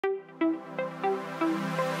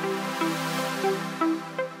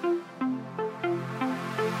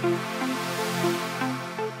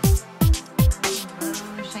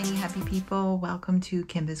people, welcome to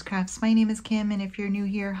Kimbaskrafts. My name is Kim, and if you're new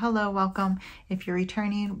here, hello, welcome. If you're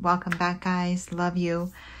returning, welcome back, guys. Love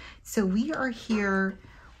you. So we are here.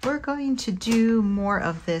 We're going to do more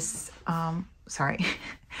of this.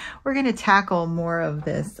 We're going to tackle more of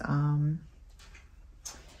this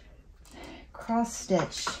cross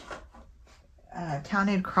stitch,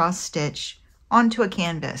 counted cross stitch onto a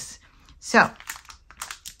canvas. So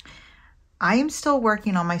I am still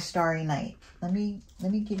working on my Starry Night. Let me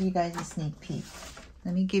give you guys a sneak peek.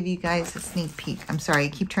 I'm sorry, I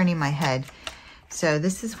keep turning my head. So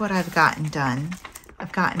this is what I've gotten done.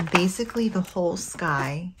 I've gotten basically the whole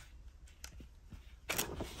sky.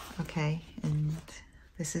 Okay, and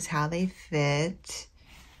this is how they fit.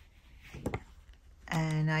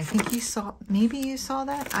 And I think you saw, maybe you saw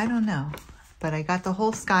that? I don't know. But I got the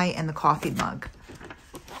whole sky and the coffee mug.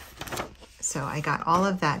 So I got all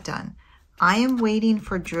of that done. I am waiting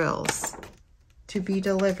for drills to be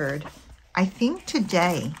delivered, I think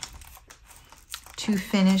today, to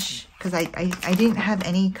finish, because I didn't have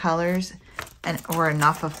any colors or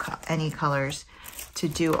enough of any colors to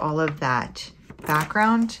do all of that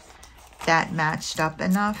background that matched up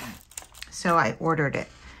enough, so I ordered it.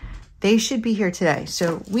 They should be here today,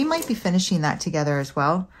 so we might be finishing that together as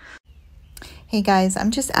well. Hey guys,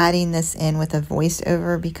 I'm just adding this in with a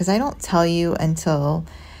voiceover because I don't tell you until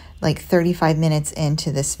like 35 minutes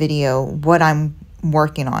into this video what I'm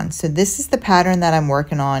working on. So this is the pattern that I'm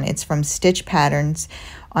working on. It's from Stitch Patterns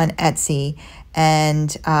on Etsy,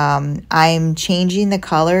 and I'm changing the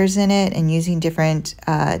colors in it and using different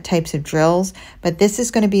types of drills, but this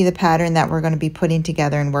is going to be the pattern that we're going to be putting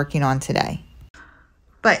together and working on today.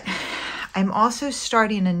 But I'm also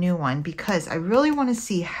starting a new one because I really want to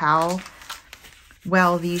see how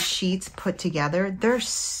well these sheets put together. They're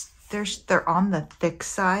on the thick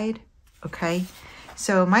side, okay?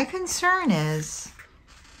 So my concern is,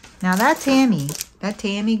 now that Tammy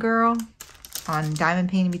girl on Diamond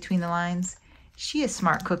Painting Between the Lines, she is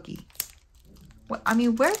smart cookie. I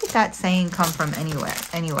mean, where did that saying come from anyway?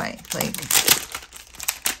 Like,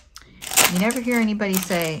 you never hear anybody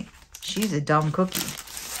say, she's a dumb cookie.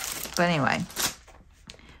 But anyway,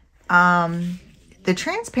 the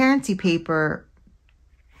transparency paper,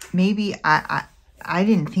 maybe I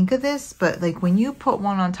didn't think of this, but like when you put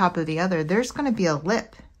one on top of the other, there's going to be a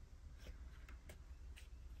lip.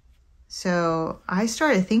 So I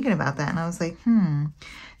started thinking about that and I was like,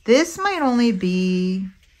 this might only be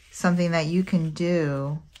something that you can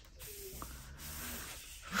do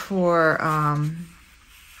for,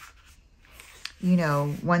 you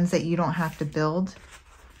know, ones that you don't have to build.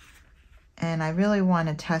 And I really want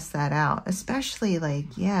to test that out, especially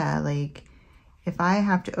like, yeah, like if I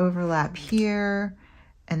have to overlap here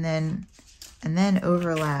and then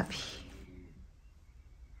overlap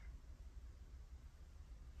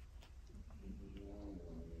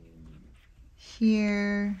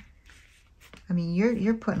here. I mean,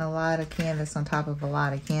 you're putting a lot of canvas on top of a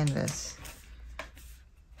lot of canvas.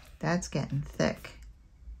 That's getting thick,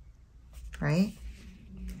 right?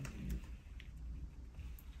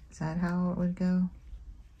 Is that how it would go?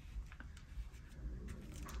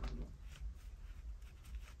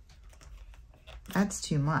 That's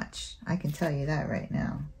too much. I can tell you that right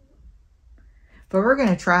now. But we're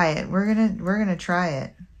gonna try it. We're gonna try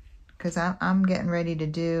it because I'm getting ready to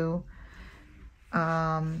do.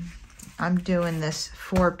 I'm doing this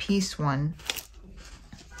 4-piece one,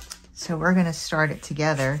 so we're gonna start it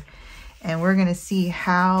together, and we're gonna see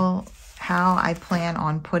how I plan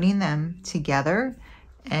on putting them together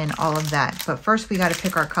and all of that. But first, we got to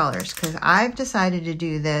pick our colors because I've decided to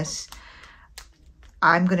do this.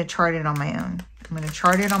 I'm gonna chart it on my own. I'm going to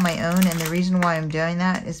chart it on my own, and the reason why I'm doing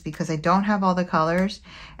that is because I don't have all the colors,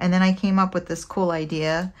 and then I came up with this cool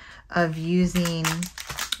idea of using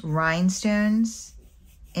rhinestones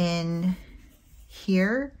in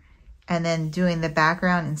here and then doing the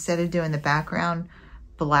background. Instead of doing the background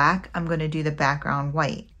black, I'm going to do the background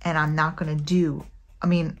white, and I'm not going to do,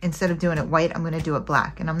 instead of doing it white, I'm going to do it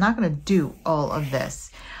black, and I'm not going to do all of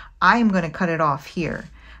this. I'm going to cut it off here.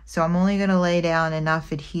 So I'm only going to lay down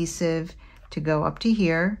enough adhesive to go up to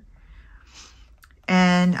here,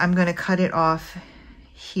 and I'm going to cut it off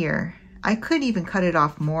here. I could even cut it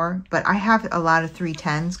off more, but I have a lot of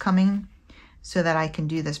 310s coming so that I can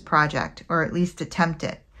do this project, or at least attempt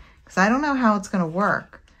it, because I don't know how it's going to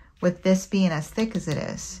work with this being as thick as it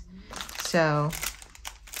is. So,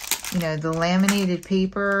 you know, the laminated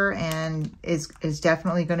paper is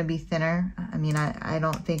definitely going to be thinner. I mean, I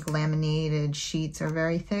don't think laminated sheets are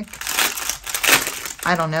very thick.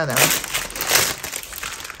 I don't know though.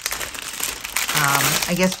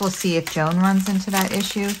 I guess we'll see if Joan runs into that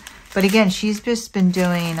issue. But again, she's just been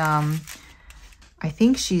doing I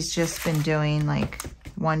think she's just been doing like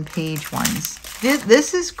one-page ones.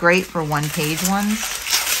 This is great for one-page ones,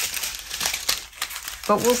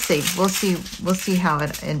 but we'll see. We'll see how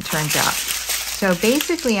it turns out. So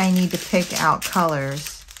basically, I need to pick out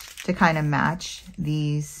colors to kind of match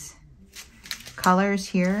these colors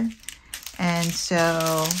here, and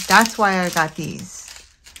so that's why I got these.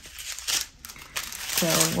 So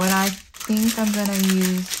what I think I'm gonna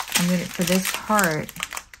use, for this heart.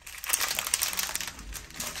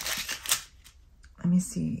 Let me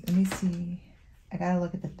see. I gotta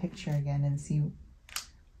look at the picture again and see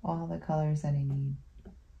all the colors that I need.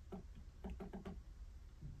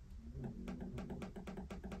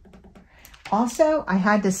 Also, I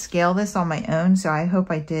had to scale this on my own, so I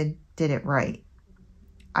hope I did it right.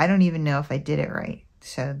 I don't even know if I did it right.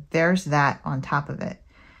 So there's that on top of it.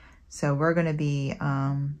 So we're gonna be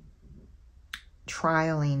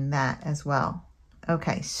trialing that as well.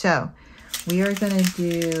 Okay, so we are gonna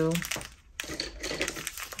do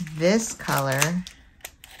this color.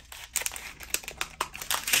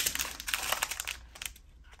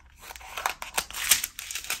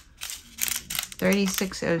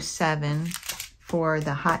 $36.07 for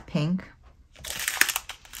the hot pink.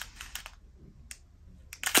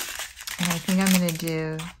 And I think I'm gonna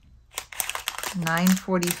do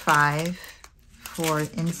 $9.45 for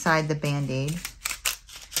inside the Band-Aid.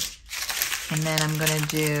 And then I'm gonna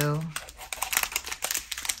do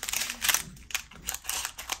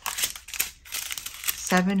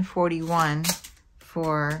 $7.41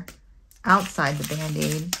 for outside the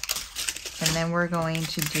Band-Aid. And then we're going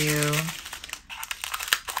to do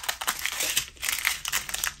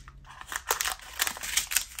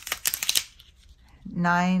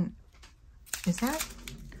is that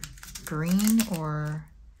green or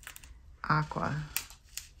aqua?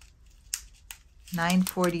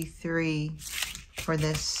 $9.43 for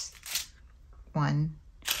this one.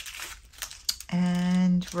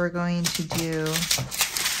 And we're going to do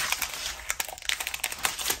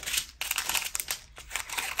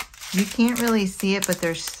you can't really see it, but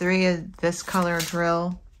there's 3 of this color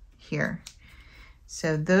drill here.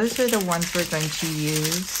 So those are the ones we're going to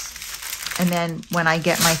use. And then when I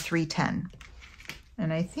get my 310.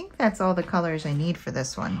 And I think that's all the colors I need for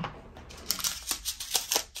this one.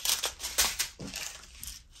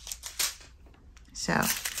 So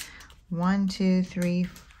 1, 2, 3,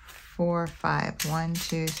 4, 5. 1,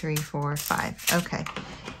 2, 3, 4, 5. Okay.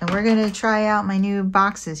 And we're going to try out my new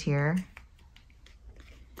boxes here.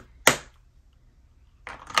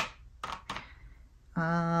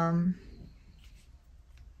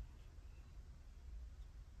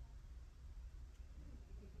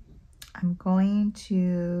 I'm going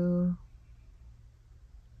to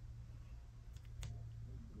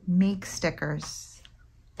make stickers.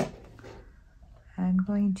 I'm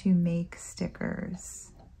going to make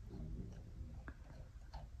stickers.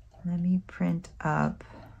 Let me print up.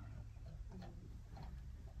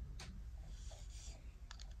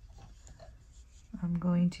 I'm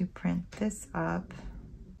going to print this up.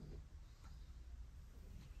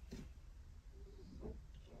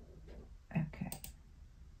 Okay.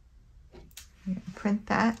 Print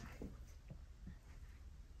that.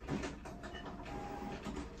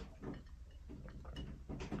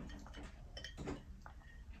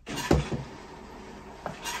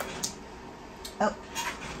 Oh,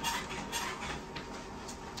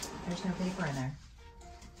 there's no paper in there.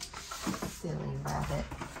 Silly rabbit.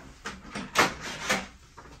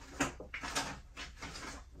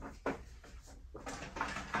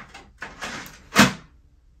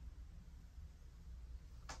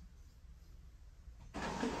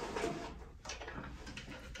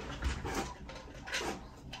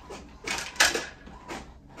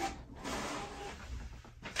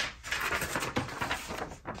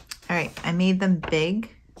 All right, I made them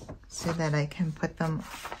big so that I can put them,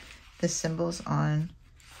 the symbols on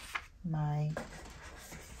my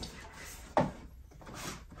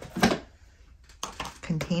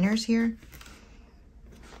containers here.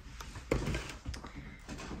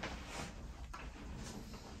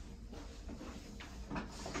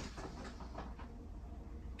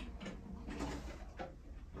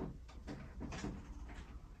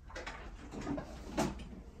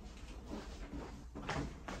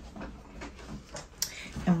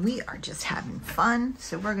 And we are just having fun.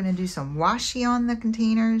 So we're gonna do some washi on the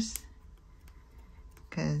containers,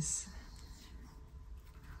 because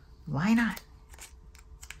why not?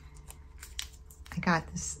 I got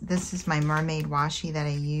this. This is my mermaid washi that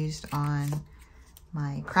I used on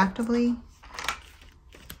my Craftably.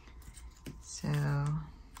 So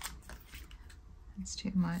that's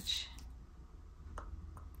too much.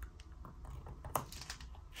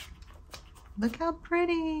 Look how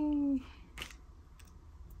pretty.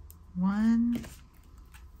 1.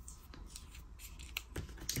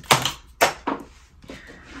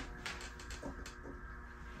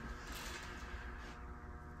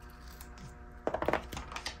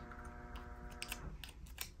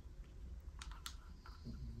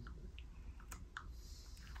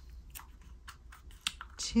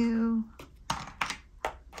 Two.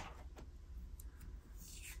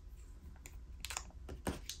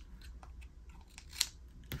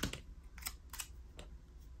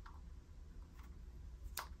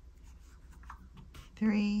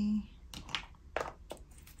 3.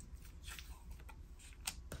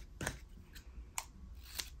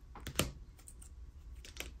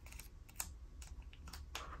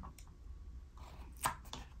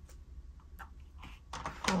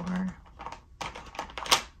 4.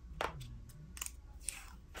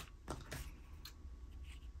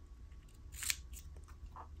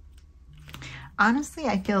 Honestly,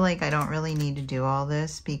 I feel like I don't really need to do all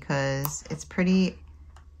this because it's pretty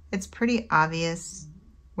obvious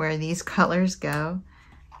where these colors go,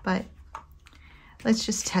 but let's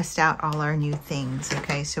just test out all our new things.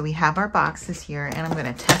 Okay, so we have our boxes here and I'm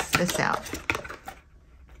going to test this out.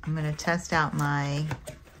 I'm going to test out my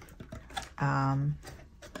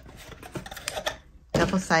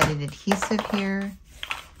double-sided adhesive here.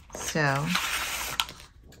 So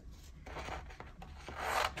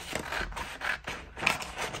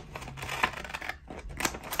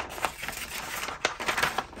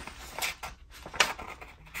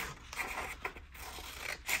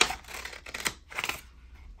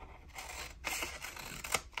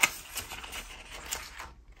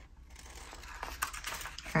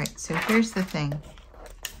all right, so here's the thing.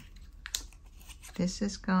 This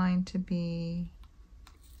is going to be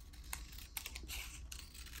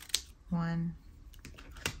 1.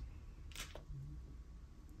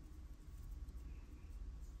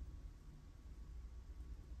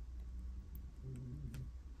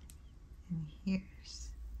 And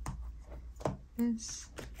here's this.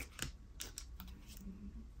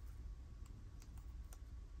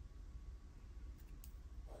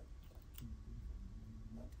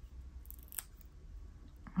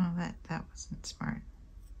 Oh, that wasn't smart.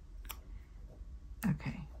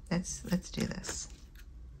 Okay, let's do this.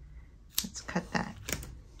 Let's cut that.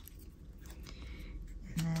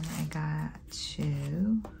 And then I got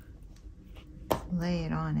to lay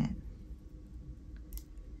it on it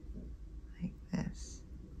like this.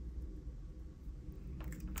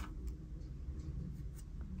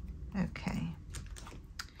 Okay.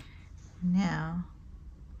 Now,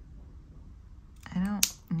 I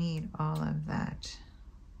don't need all of that.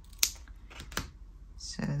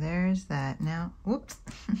 So there's that. Now, whoops.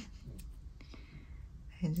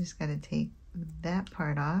 I just got to take that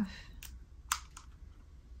part off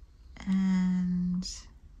and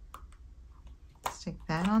stick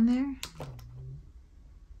that on there.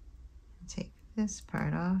 Take this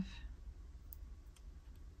part off.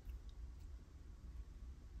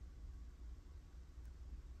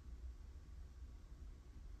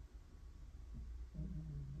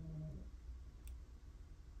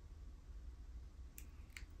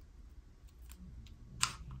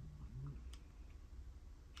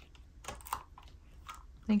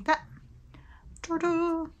 Like that.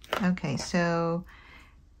 Okay, so,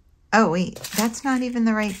 oh wait, that's not even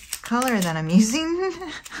the right color that I'm using.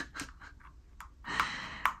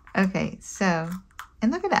 Okay, so,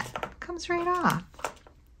 and look at that, it comes right off.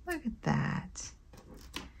 Look at that.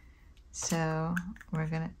 So we're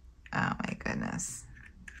gonna, oh my goodness.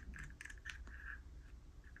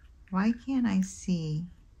 Why can't I see?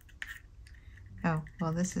 Oh,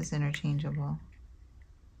 well, this is interchangeable.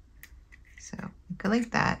 So go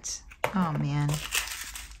like that. Oh man,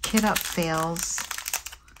 kit up fails.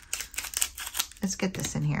 Let's get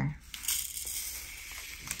this in here.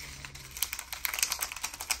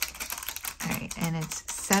 All right, and it's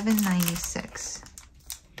 $7.96.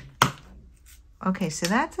 Okay, so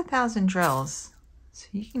that's 1,000 drills. So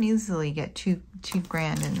you can easily get two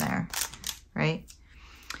grand in there, right?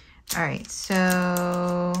 All right,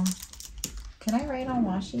 so can I write on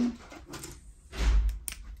washi?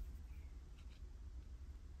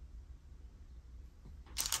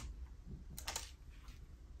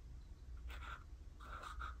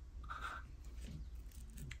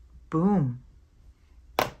 Boom.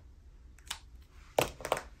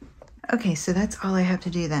 Okay, so that's all I have to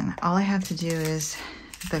do then. All I have to do is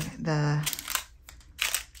the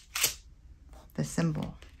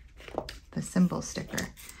symbol sticker.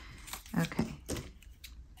 Okay.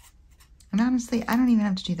 And honestly, I don't even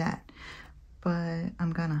have to do that, but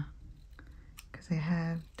I'm gonna, because I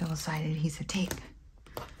have double-sided adhesive tape.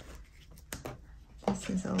 This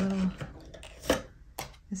is a little,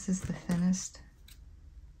 this is the thinnest.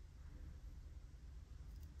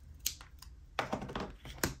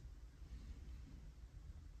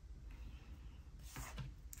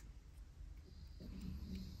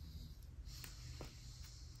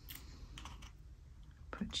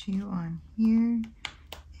 Put you on here, and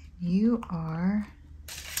you are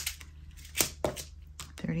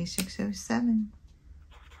 3607.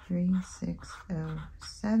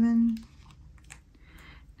 3607.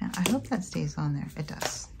 Now, I hope that stays on there. It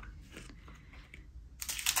does.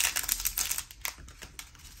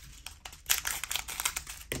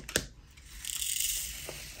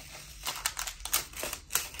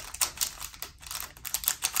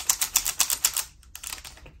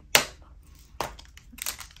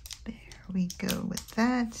 There we go with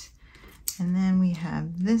that. And then we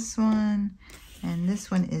have this one. And this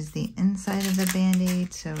one is the inside of the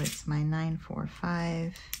Band-Aid, so it's my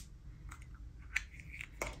 945.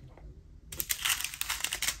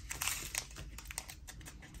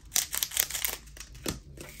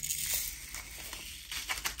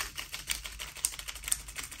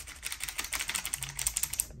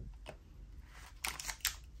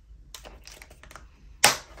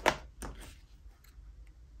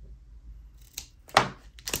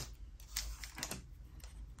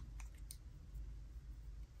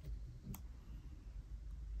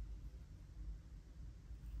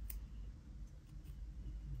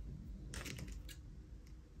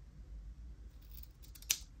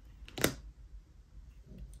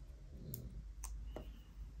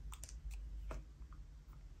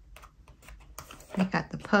 We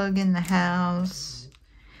got the pug in the house,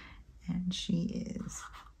 and she is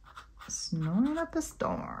snoring up a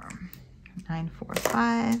storm.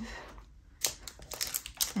 945.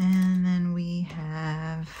 And then we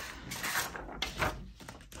have,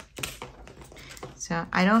 so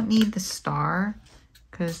I don't need the star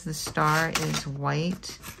because the star is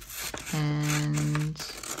white, and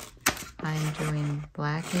I'm doing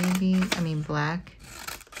black black.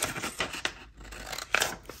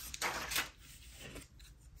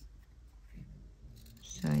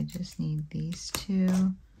 So I just need these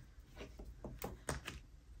two.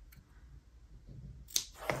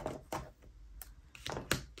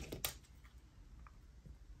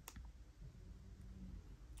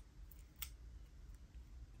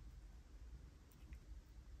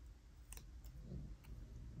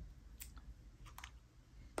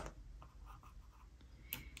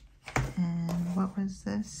 And what was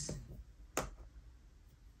this?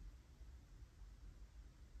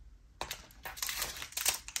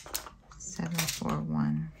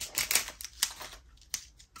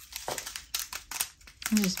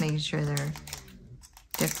 I'm just making sure they're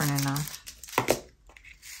different enough.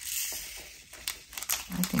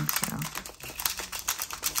 I think so.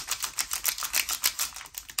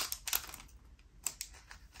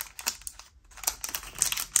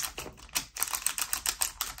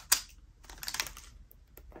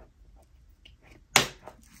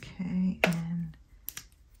 Okay, and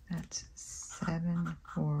that's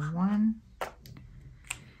 741.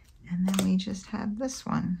 And then we just have this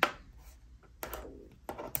one.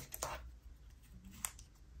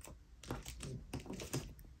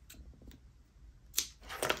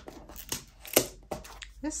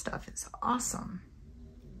 This stuff is awesome.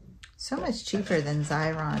 So much cheaper than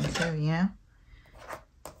Xyron too, you know?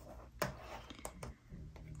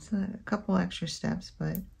 So a couple extra steps,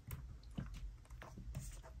 but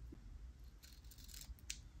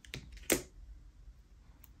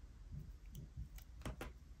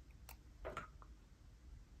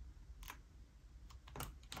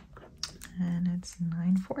and it's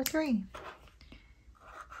 943.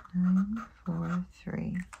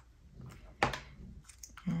 943.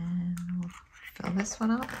 And we'll fill this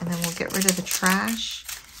one up, and then we'll get rid of the trash,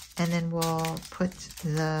 and then we'll put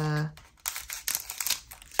the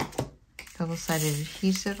double-sided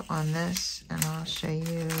adhesive on this, and I'll show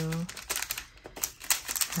you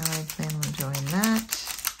how I plan on doing that.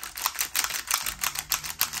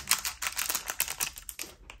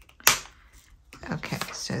 Okay,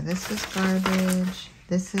 so this is garbage.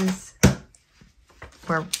 This is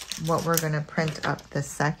what we're going to print up the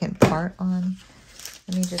second part on.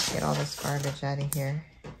 Let me just get all this garbage out of here.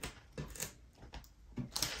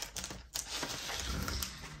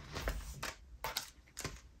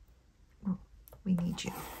 Oh, we need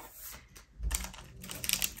you.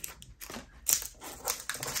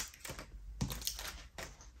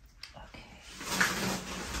 Okay.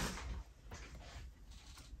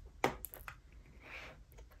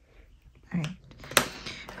 All right.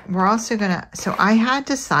 We're also gonna, so I had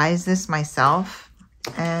to size this myself,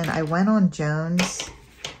 and I went on Jones.com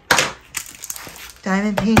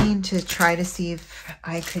diamond painting to try to see if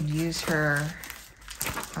I could use her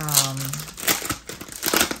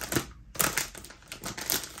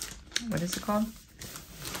what is it called?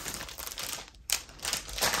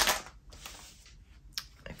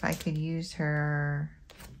 If I could use her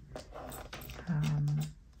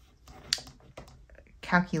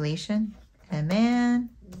calculation, and man,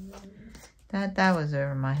 that was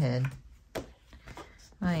over my head.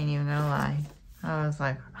 I ain't even gonna lie. I was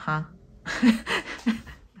like, huh?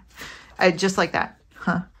 Just like that,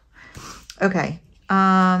 huh? Okay,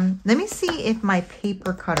 let me see if my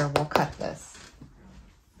paper cutter will cut this.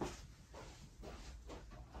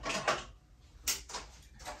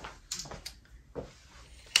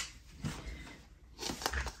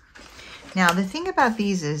 Now, the thing about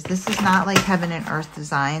these is this is not like Heaven and Earth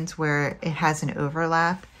Designs where it has an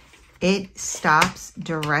overlap. It stops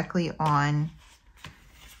directly on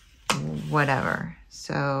whatever.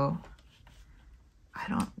 So I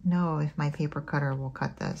don't know if my paper cutter will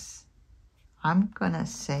cut this. I'm gonna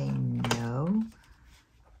say no,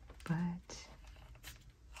 but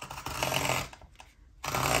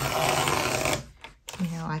you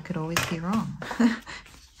know, I could always be wrong.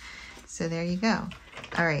 So there you go.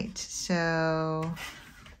 All right, so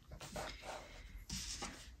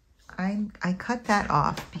I cut that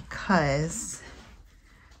off because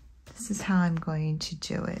this is how I'm going to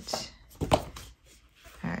do it. All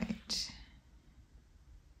right.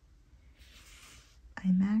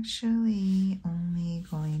 I'm actually only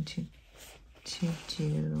going to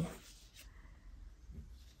do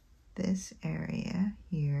this area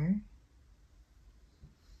here.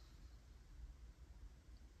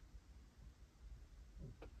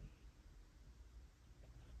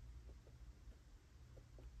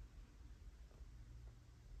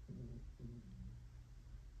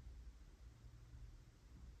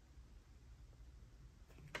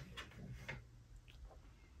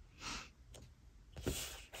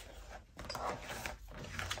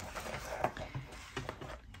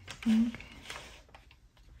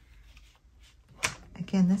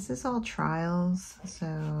 Again, this is all trials,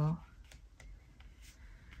 so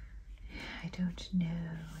I don't know.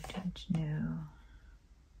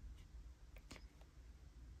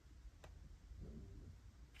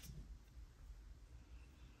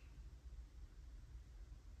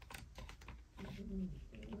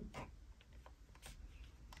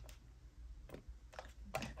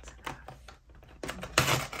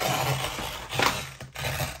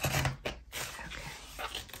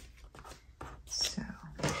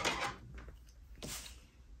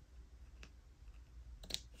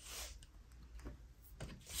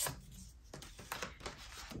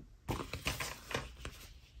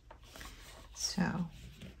 So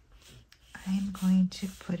I'm going to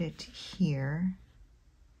put it here.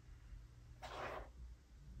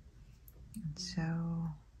 And so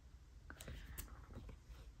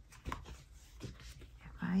if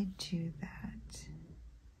I do that,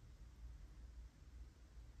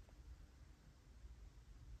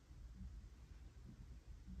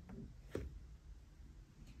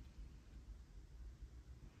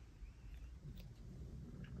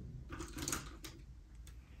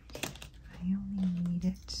 I only need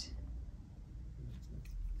it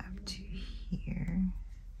up to here.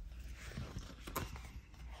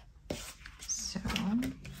 So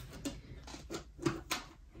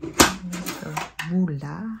the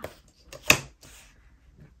ruler.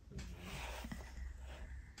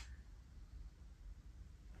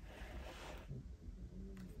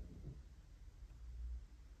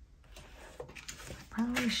 I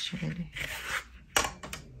probably should.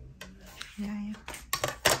 Yeah.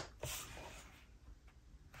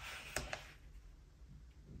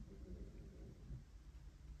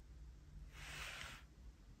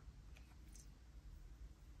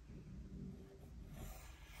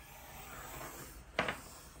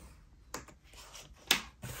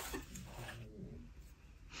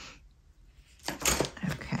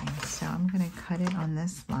 I'm going to cut it on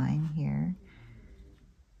this line here.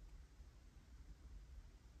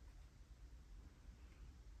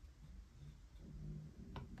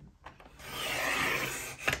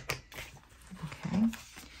 Okay,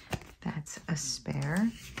 that's a spare.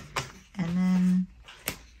 And then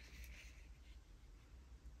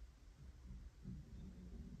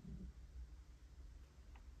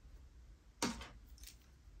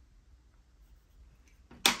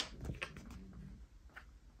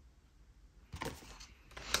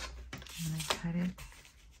cut it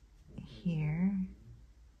here.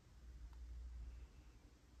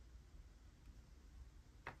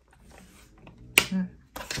 Let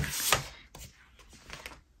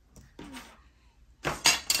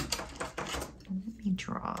me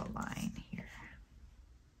draw a line here.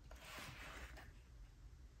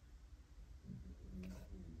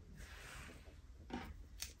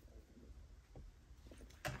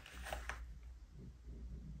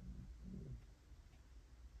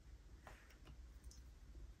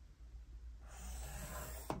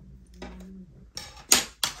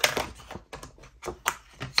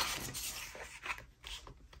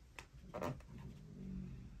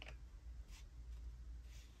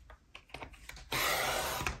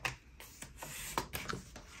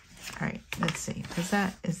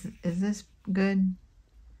 that, is this good?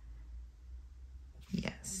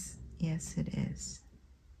 Yes, yes it is.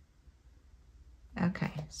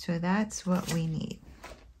 Okay, so that's what we need.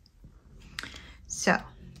 So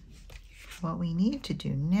what we need to do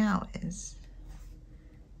now is,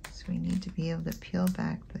 so we need to be able to peel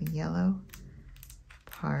back the yellow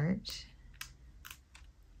part.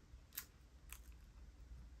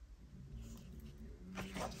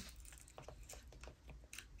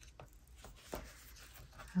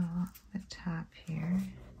 Along the top here.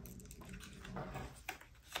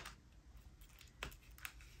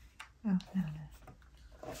 Oh, no.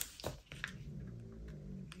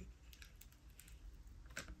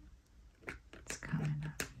 It's coming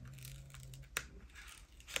up.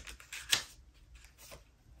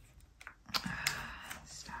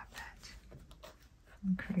 Stop it.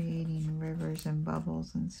 I'm creating rivers and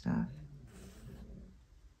bubbles and stuff.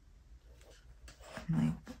 I'm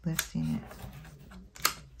like lifting it.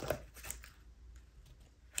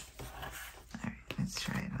 Alright, let's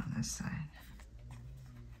try it on this side.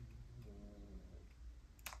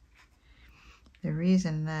 The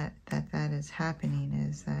reason that is happening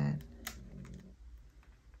is that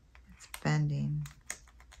it's bending.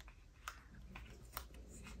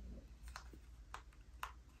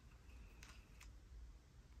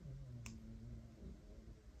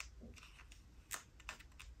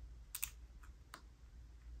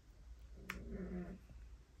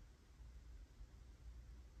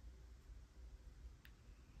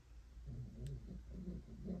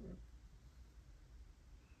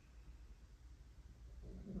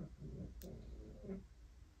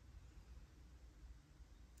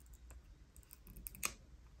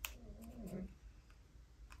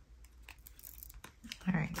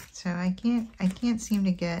 All right, so I can't seem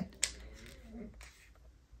to get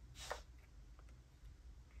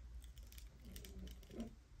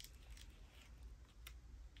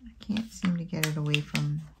it away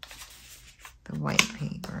from the white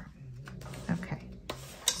paper. Okay,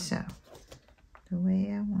 so the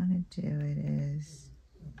way I want to do it is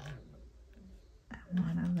I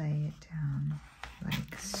want to lay it down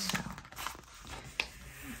like so.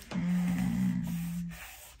 And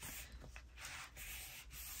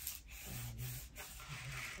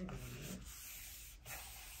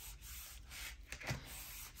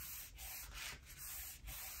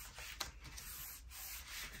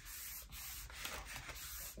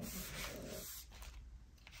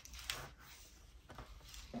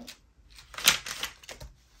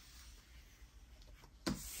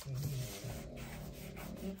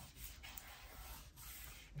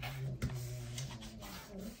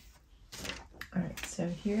so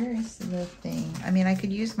here's the thing. I mean, I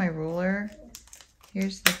could use my ruler.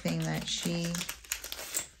 Here's the thing that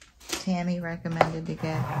Tammy recommended to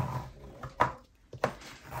get.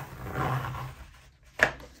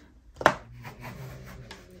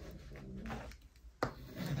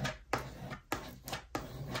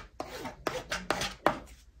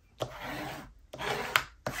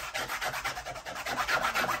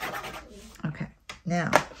 Okay, now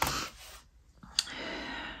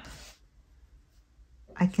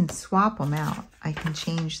I can swap them out. I can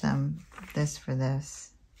change them, this for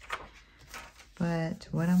this. But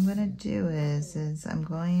what I'm going to do is I'm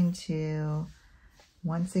going to,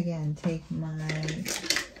 once again, take my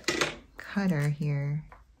cutter here,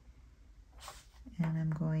 and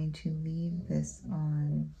I'm going to leave this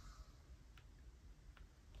on.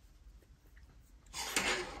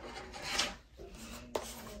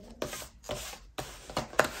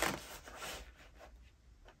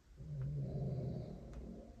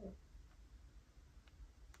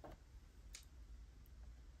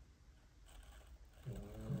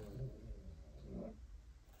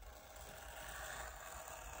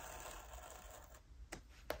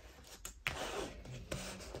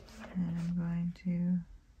 To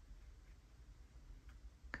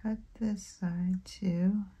cut this side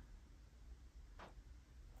too.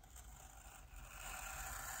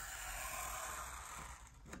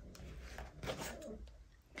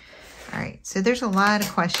 All right, so there's a lot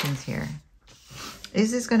of questions here.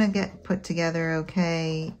 Is this going to get put together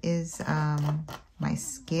okay? Is my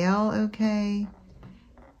scale okay?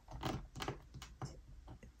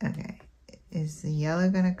 Okay, is the yellow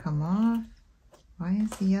going to come off? Why is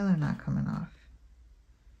the yellow not coming off?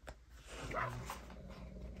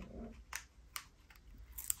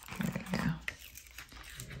 There we go.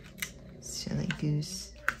 Silly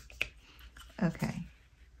goose. Okay.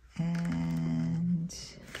 And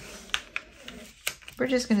we're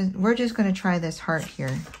just gonna try this heart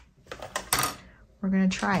here. We're gonna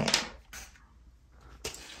try it.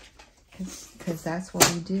 Because that's what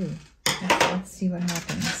we do. Let's see what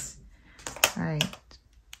happens. All right.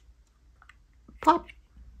 Plop.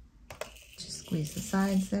 Just squeeze the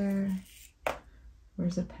sides there.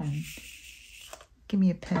 Where's a pen? Give me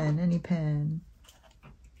a pen, any pen.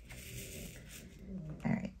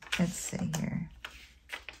 All right, let's see here.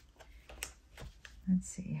 Let's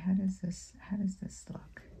see, how does this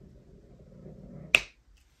look?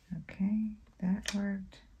 Okay, that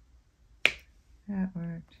worked. That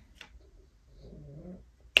worked.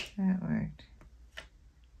 That worked.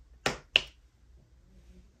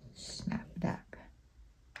 Snap it up.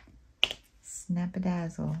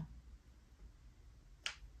 Snap-a-dazzle.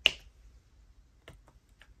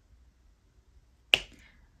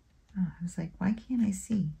 Oh, I was like, why can't I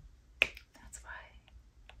see? That's why.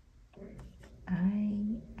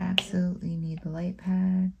 I absolutely need the light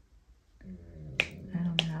pad. I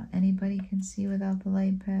don't know how anybody can see without the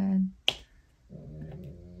light pad.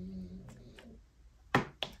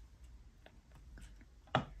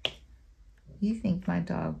 You think my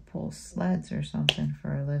dog pulls sleds or something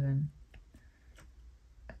for a living.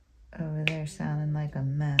 Over there sounding like a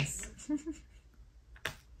mess.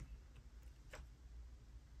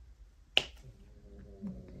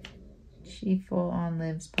 She full on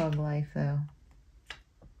lives pug life though.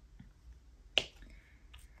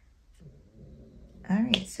 All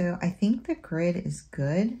right, so I think the grid is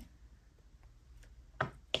good.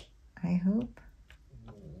 I hope.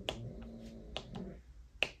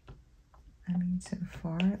 I mean, so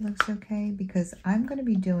far it looks okay because I'm going to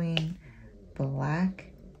be doing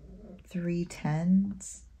black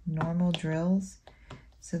 310s, normal drills.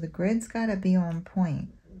 So the grid's got to be on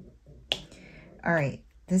point. All right,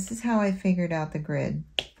 this is how I figured out the grid.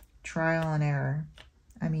 Trial and error.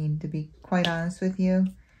 I mean, to be quite honest with you.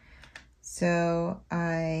 So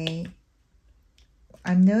I'm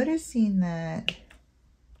noticing that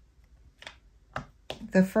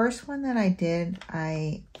the first one that I did,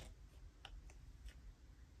 I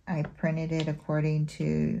printed it according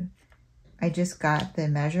to, I just got the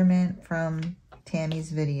measurement from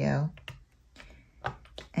Tammy's video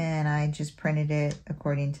and I just printed it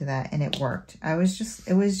according to that and it worked. It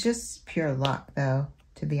was just pure luck though,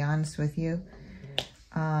 to be honest with you.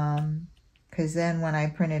 Because then when I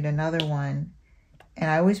printed another one,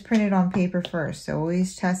 and I always print it on paper first, so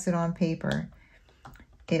always test it on paper,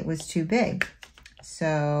 it was too big.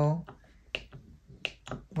 So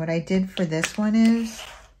what I did for this one is,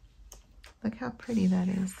 look how pretty that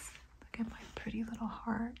is. Look at my pretty little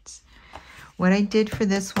hearts. What I did for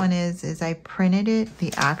this one is I printed it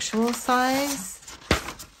the actual size.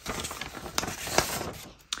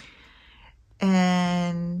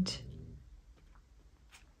 And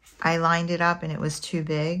I lined it up and it was too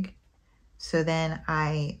big. So then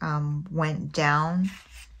I went down.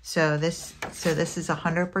 So this is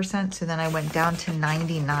 100%. So then I went down to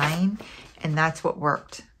 99 and that's what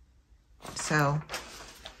worked. So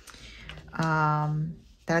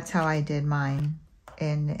that's how I did mine.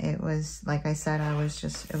 And it was, like I said, it was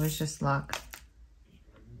just luck.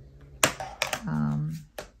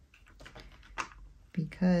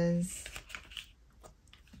 Because,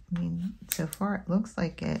 I mean, so far it looks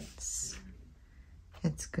like it's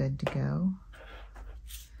good to go.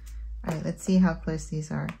 All right, let's see how close these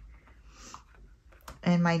are.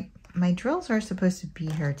 And my drills are supposed to be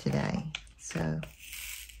here today. So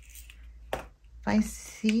if I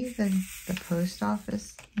see the post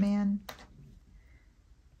office man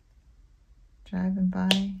driving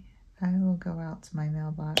by, I will go out to my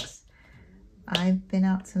mailbox. I've been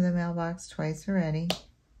out to the mailbox twice already.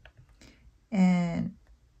 And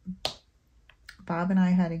Bob and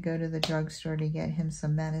I had to go to the drugstore to get him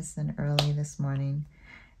some medicine early this morning.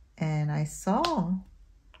 And I saw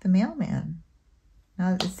the mailman.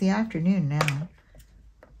 Now it's the afternoon now.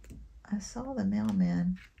 I saw the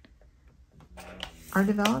mailman. Our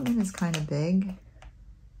development is kind of big.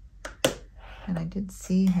 And I did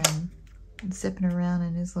see him zipping around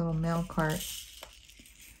in his little mail cart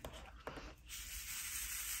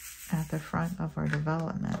at the front of our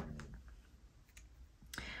development.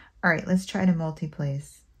 All right, let's try to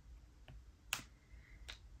multi-place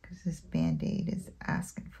because this Band-Aid is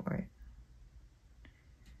asking for it.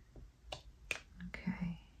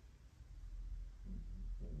 Okay.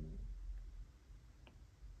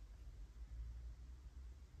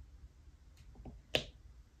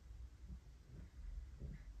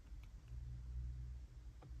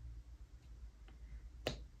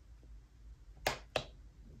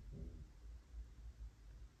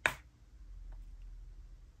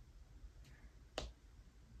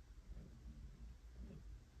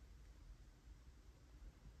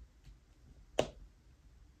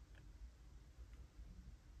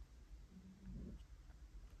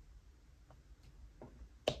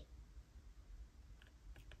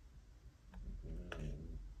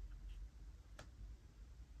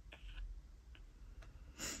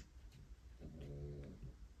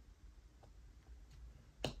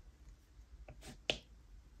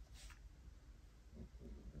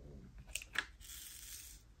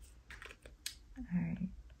 All right.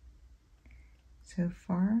 So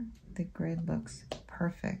far, the grid looks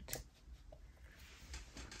perfect.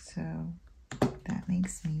 So that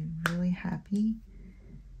makes me really happy.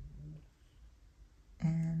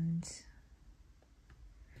 And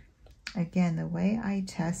again, the way I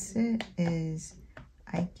test it is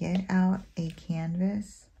I get out a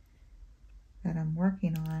canvas that I'm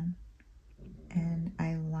working on and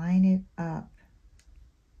I line it up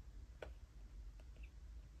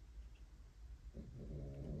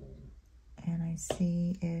and I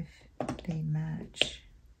see if they match.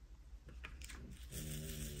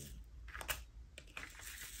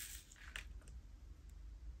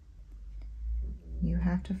 You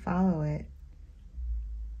have to follow it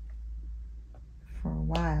for a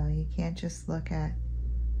while. You can't just look at,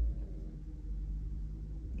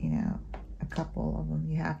 you know, a couple of them.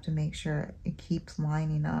 You have to make sure it keeps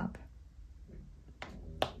lining up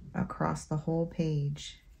across the whole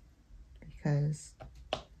page, because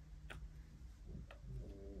it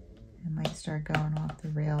might start going off the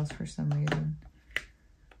rails for some reason.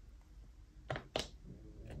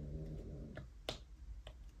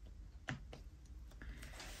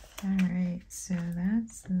 All right, so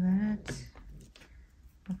that's that.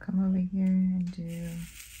 I'll come over here and do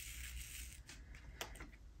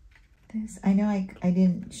this. I know I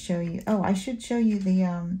didn't show you. Oh, I should show you the,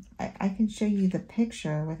 I can show you the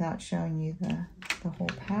picture without showing you the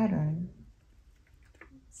whole pattern.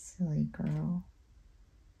 Silly girl.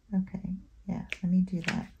 Okay, yeah, let me do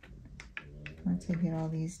that. Once I get all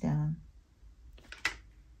these down.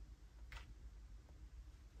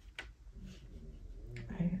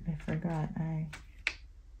 I forgot. I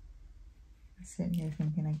was sitting here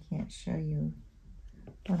thinking I can't show you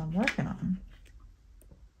what I'm working on.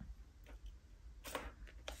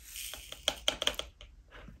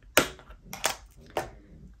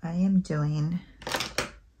 I am doing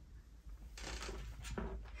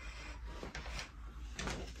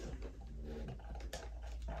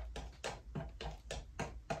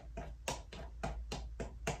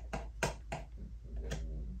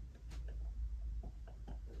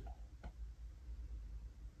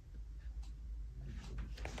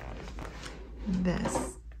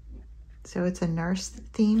this. So it's a nurse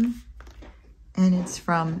theme, and it's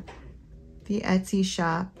from the Etsy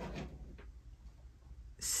shop,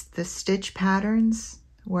 the Stitch Patterns,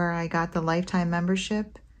 where I got the lifetime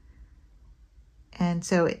membership. And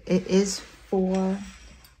so it is 4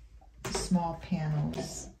 small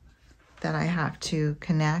panels that I have to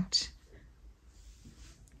connect.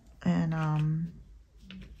 And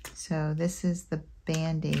so this is the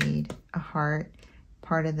Band-Aid, a heart,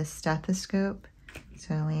 part of the stethoscope.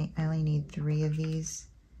 So I only need 3 of these.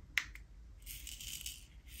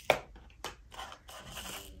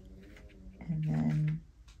 And then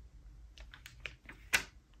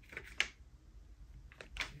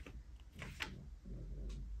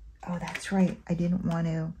oh, that's right. I didn't want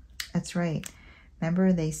to. That's right.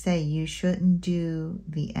 Remember, they say you shouldn't do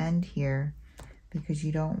the end here because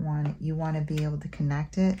you don't want it. You want to be able to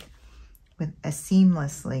connect it with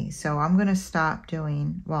seamlessly. So I'm going to stop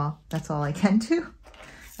doing, well, that's all I can do.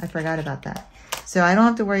 I forgot about that. So I don't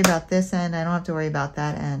have to worry about this end. I don't have to worry about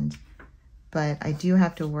that end. But I do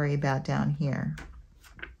have to worry about down here.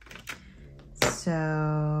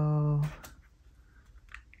 So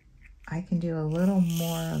I can do a little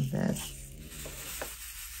more of this.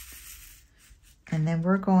 And then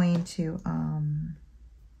we're going to,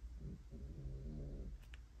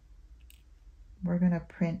 we're going to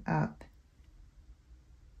print up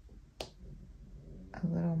a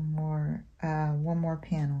little more, one more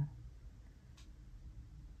panel.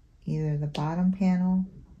 Either the bottom panel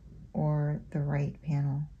or the right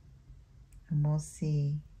panel. And we'll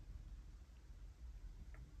see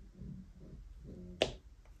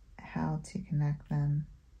how to connect them.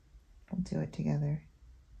 We'll do it together.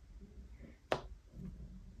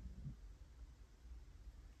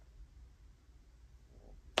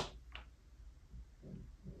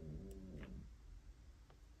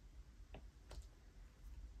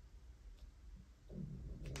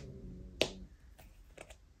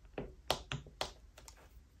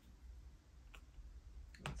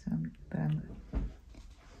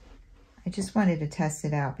 I just wanted to test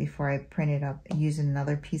it out before I print it up using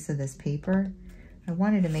another piece of this paper. I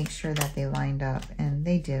wanted to make sure that they lined up, and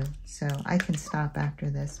they do. So I can stop after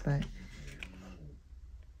this, but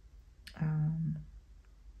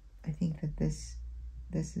I think that this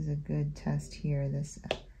is a good test here, this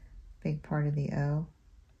big part of the O.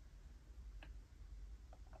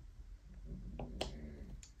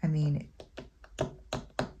 I mean,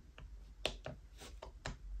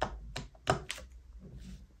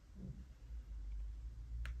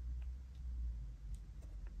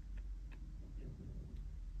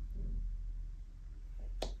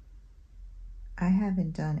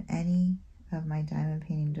 haven't done any of my diamond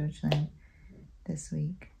painting Deutschland this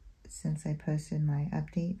week since I posted my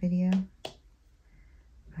update video.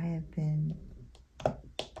 I have been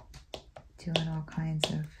doing all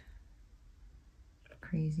kinds of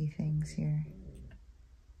crazy things here.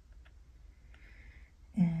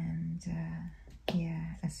 And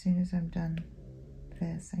yeah, as soon as I'm done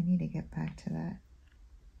this, I need to get back to that.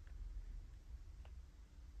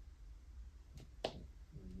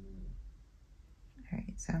 All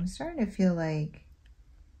right, so I'm starting to feel like,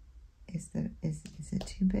 is it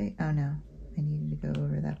too big? Oh no, I needed to go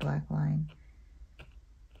over that black line.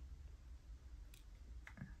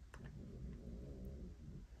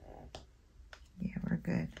 Yeah, we're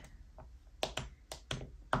good.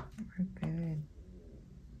 We're good.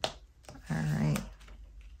 All right.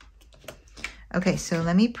 Okay, so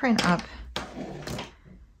let me print up.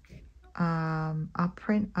 I'll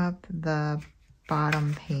print up the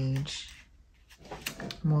bottom page.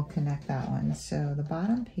 And we'll connect that one. So the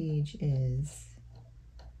bottom page is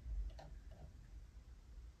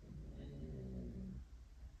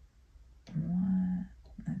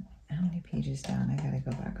how many pages down? I gotta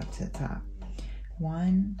go back up to the top.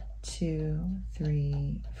 1, 2,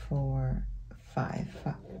 3, 4, 5.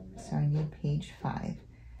 So I need page 5.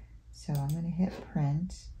 So I'm gonna hit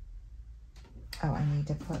print. Oh, I need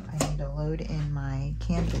to load in my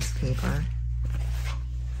canvas paper.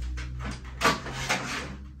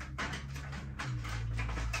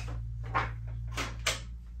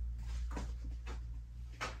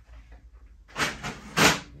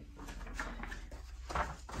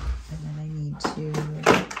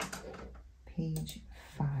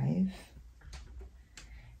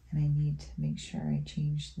 Make sure I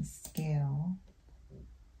change the scale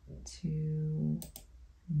to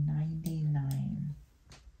 99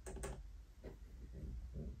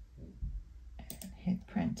 and hit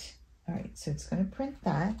print. All right, so it's going to print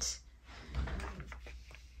that,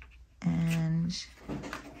 and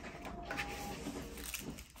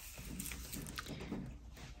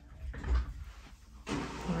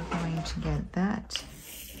we're going to get that.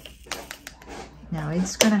 Now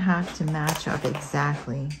it's going to have to match up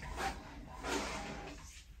exactly.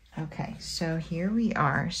 Okay, so here we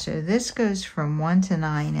are. So this goes from 1 to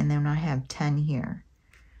 9, and then I have 10 here.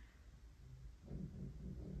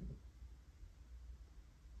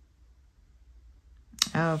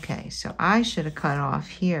 Okay, so I should have cut off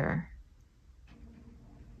here.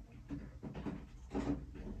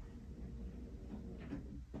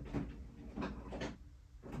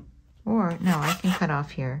 Or, no, I can cut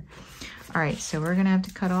off here. All right, so we're going to have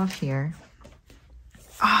to cut off here.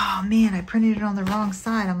 Oh man, I printed it on the wrong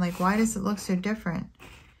side. I'm like, why does it look so different?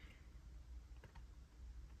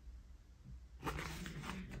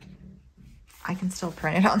 I can still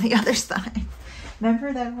print it on the other side.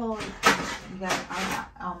 Remember that whole,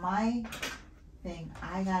 on my thing,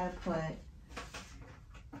 I gotta put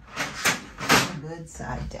the good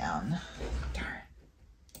side down. Darn.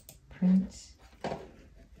 Print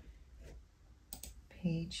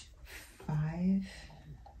page 5.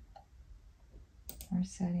 More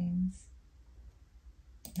settings,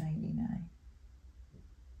 99.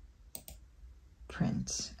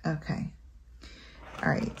 Print, okay. All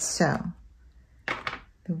right, so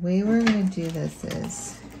the way we're gonna do this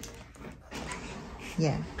is,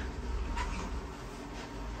 yeah.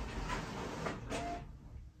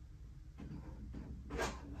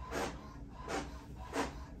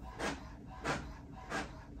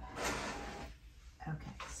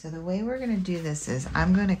 Okay, so the way we're gonna do this is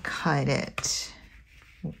I'm gonna cut it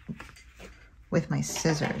with my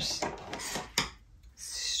scissors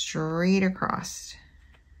straight across.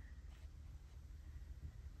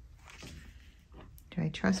 Do I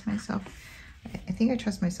trust myself? I think I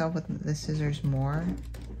trust myself with the scissors more.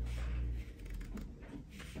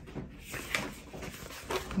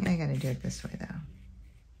 I think I gotta do it this way though.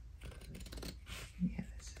 Yeah,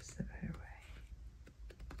 this is the better way.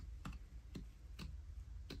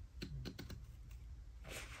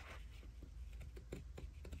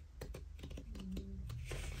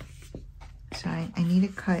 So I need to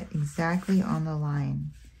cut exactly on the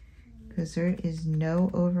line because there is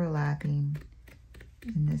no overlapping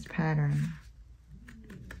in this pattern.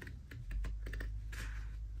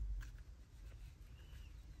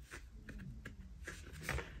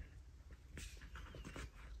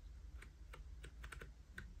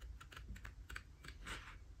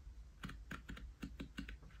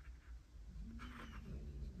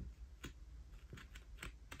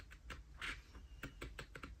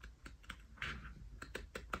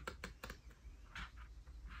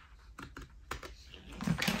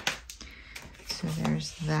 So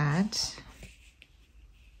there's that.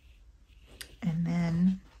 And then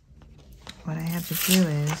have to do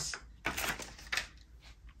is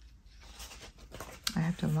I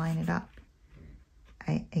have to line it up.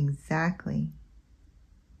 Exactly.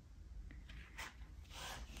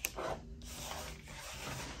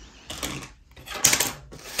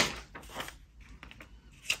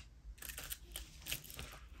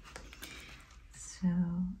 So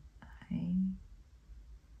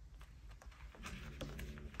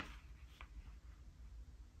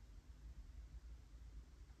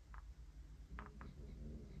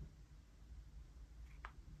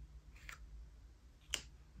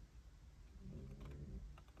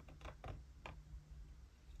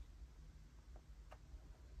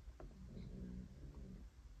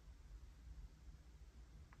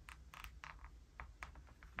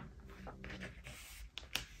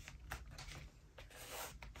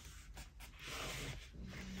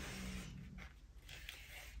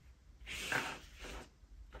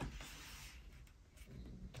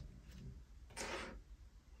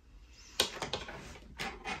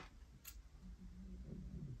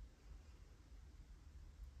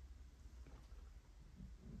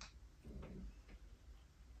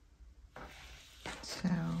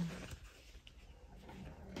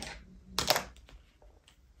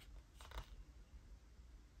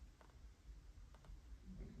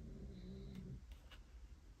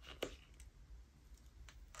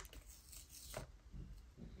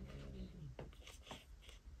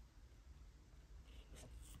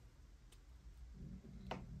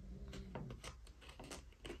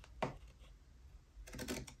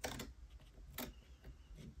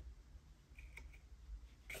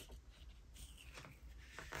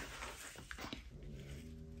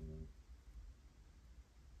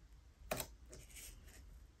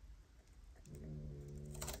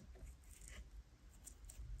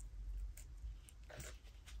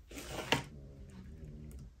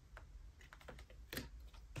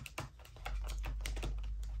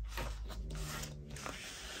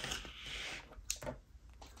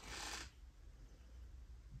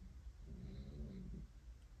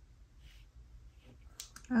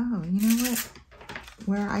oh, you know what?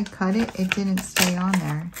 Where I cut it, it didn't stay on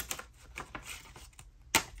there.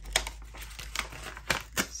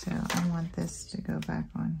 So I want this to go back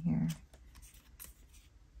on here.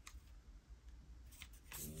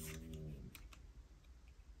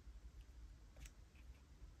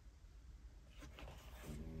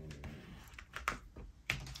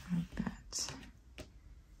 Like that.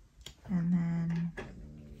 And then,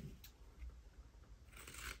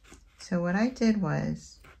 so what I did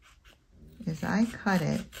was, is I cut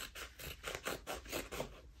it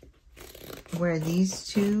where these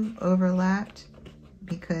two overlapped,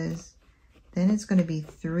 because then it's going to be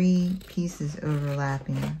 3 pieces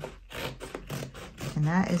overlapping, and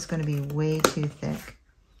that is going to be way too thick.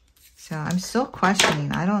 So I'm still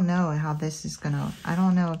questioning. I don't know how this is going to, I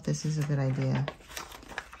don't know if this is a good idea.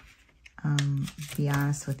 Be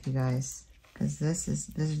honest with you guys, because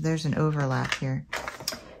there's an overlap here.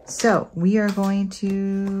 So we are going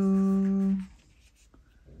to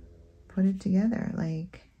put it together.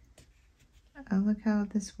 Like, oh, look how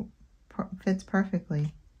this fits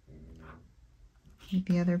perfectly with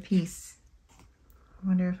the other piece. I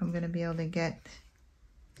wonder if I'm going to be able to get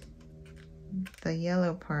the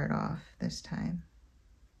yellow part off this time.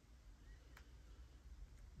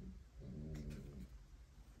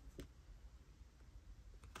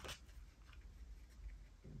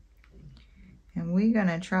 And we're going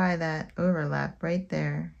to try that overlap right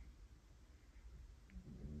there.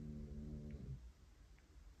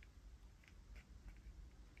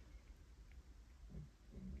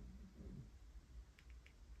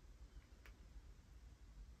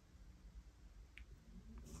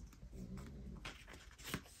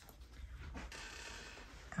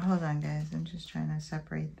 Hold on, guys. I'm just trying to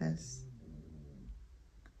separate this.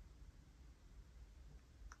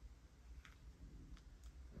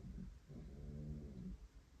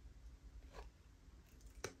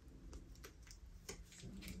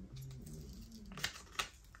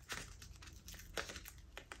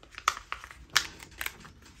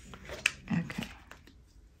 Okay.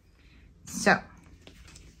 So,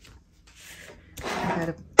 I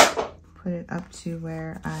gotta put it up to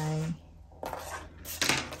where I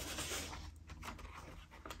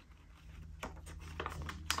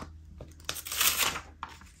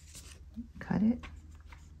cut it.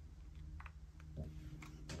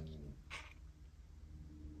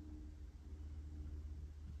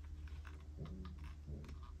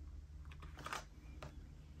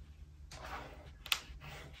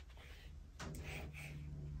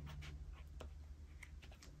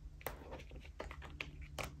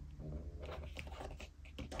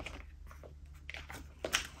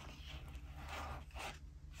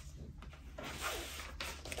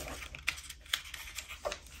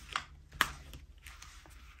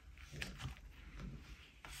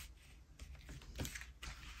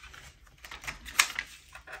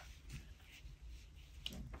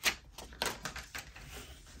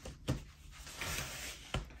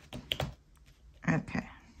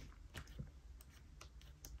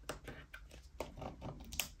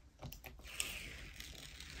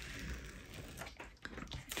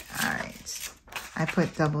 I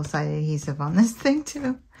put double-sided adhesive on this thing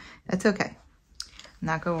too. That's okay. I'm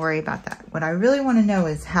not going to worry about that. What I really want to know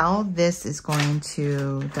is how this is going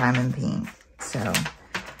to diamond paint. So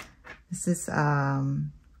this is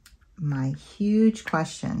my huge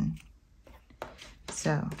question.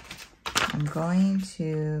 So I'm going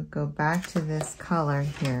to go back to this color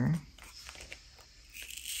here.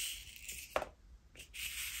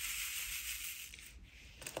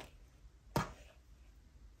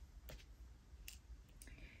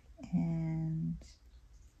 And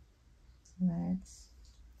let's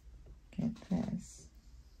get this.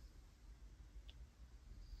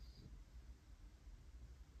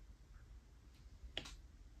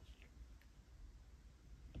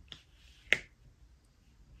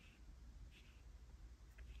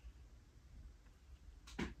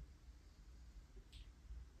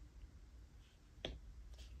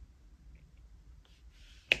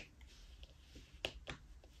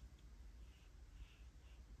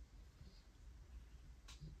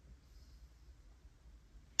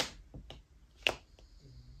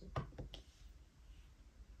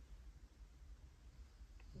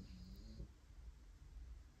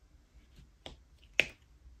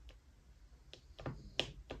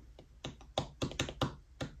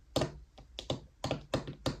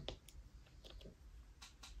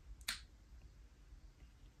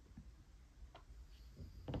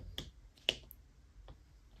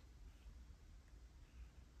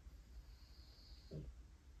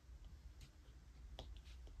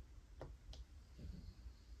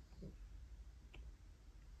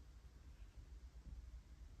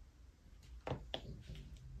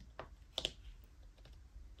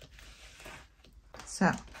 So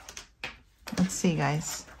let's see,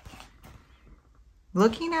 guys.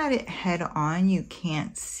 Looking at it head on, you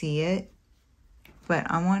can't see it, but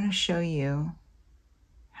I want to show you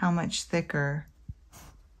how much thicker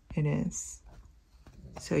it is.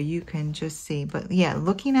 So you can just see, but yeah,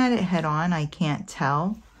 looking at it head on, I can't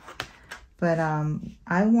tell. But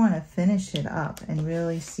I want to finish it up and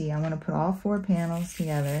really see. I want to put all 4 panels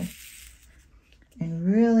together and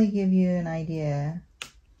really give you an idea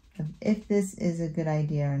of if this is a good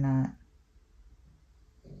idea or not.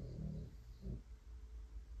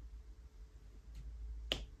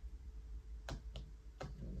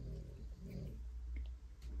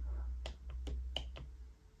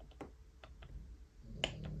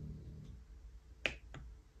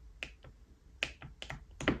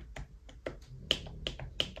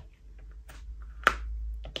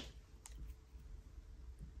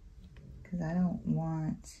 Because I don't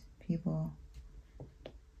want people...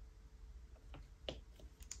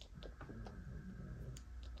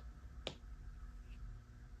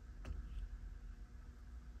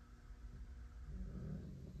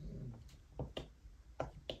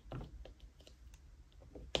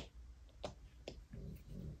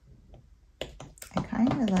 I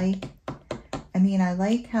kind of like, I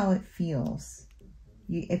like how it feels.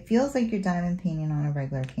 It feels like you're diamond painting on a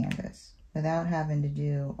regular canvas without having to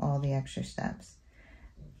do all the extra steps.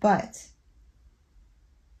 But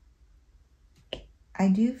I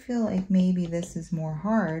do feel like maybe this is more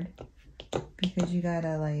hard because you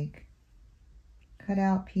gotta like cut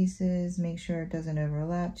out pieces, make sure it doesn't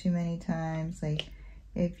overlap too many times. Like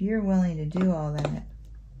if you're willing to do all that,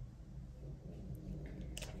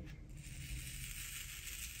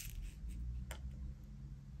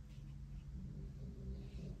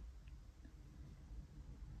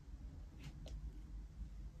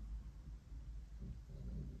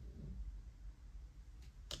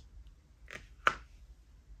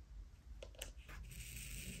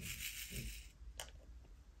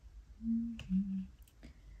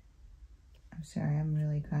 I'm sorry, I'm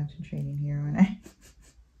really concentrating here when I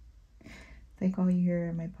think all you hear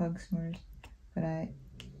are my pug snores, but I'm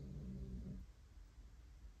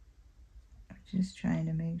just trying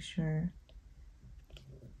to make sure.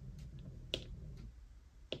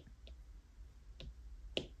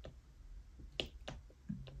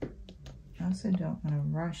 I also don't want to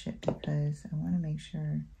rush it because I want to make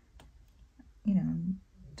sure, you know, I'm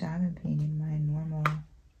diamond painting my normal.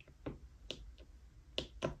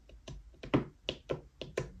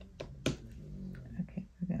 Okay,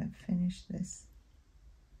 we're going to finish this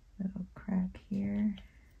little crack here.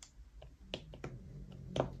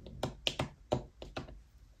 All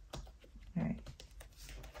right,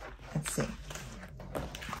 let's see.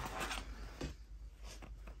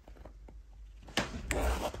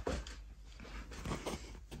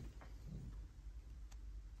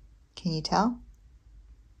 Can you tell?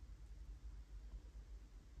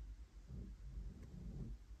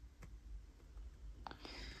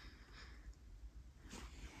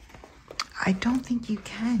 I don't think you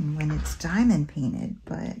can when it's diamond painted,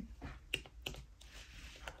 but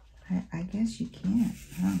I guess you can't,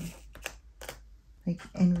 huh? Like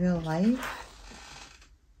in real life?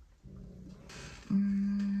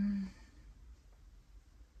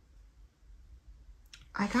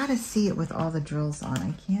 I gotta see it with all the drills on.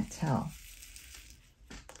 I can't tell.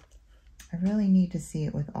 I really need to see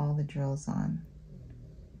it with all the drills on.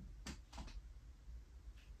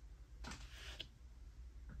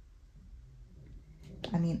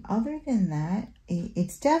 I mean, other than that,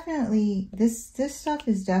 it's definitely, this stuff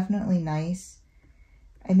is definitely nice.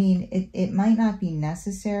 I mean, it might not be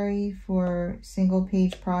necessary for single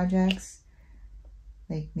page projects.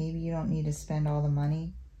 Like maybe you don't need to spend all the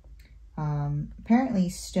money. Apparently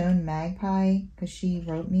Stone Magpie, because she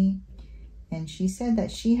wrote me, and she said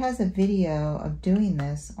that she has a video of doing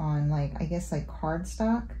this on like, I guess like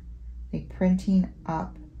cardstock, like printing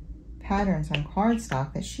up patterns on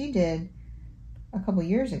cardstock that she did a couple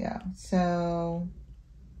years ago. So,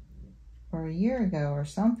 or a year ago or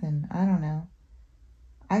something, I don't know.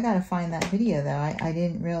 I gotta find that video though. I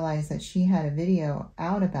didn't realize that she had a video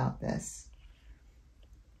out about this.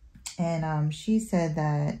 And she said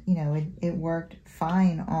that, you know, it worked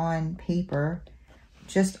fine on paper,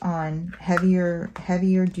 just on heavier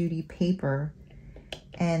duty paper,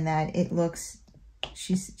 and that it looks,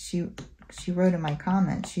 she wrote in my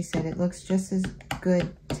comments, she said it looks just as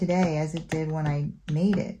good today as it did when I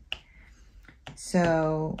made it.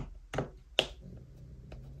 So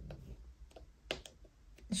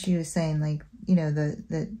she was saying, like, you know,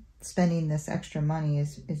 the spending this extra money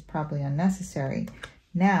is probably unnecessary.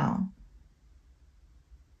 Now,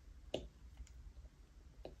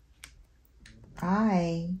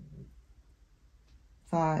 I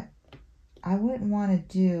thought I wouldn't want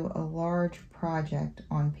to do a large project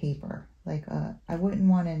on paper. Like, I wouldn't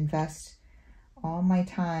want to invest all my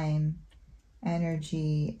time,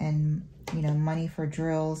 energy, and, you know, money for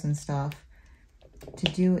drills and stuff to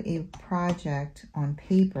do a project on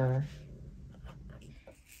paper.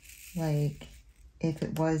 Like, if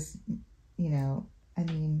it was, you know, I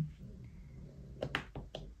mean,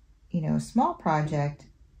 you know, a small project,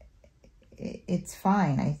 it's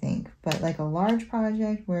fine, I think. But like a large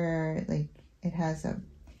project where like it has a,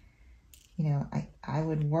 you know, I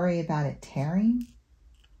would worry about it tearing,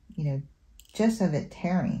 you know, just of it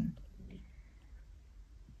tearing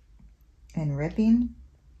and ripping.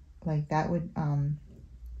 Like that would,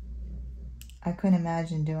 I couldn't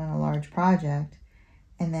imagine doing a large project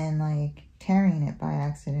and then like tearing it by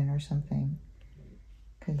accident or something,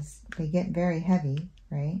 because they get very heavy,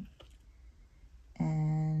 right?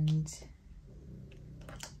 And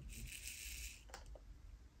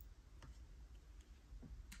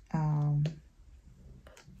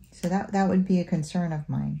so that would be a concern of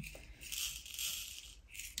mine.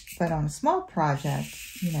 But on a small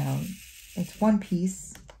project, you know, it's one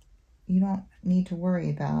piece. You don't need to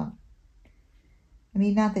worry about, I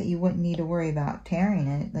mean, not that you wouldn't need to worry about tearing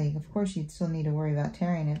it. Like, of course, you'd still need to worry about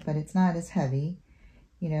tearing it, but it's not as heavy,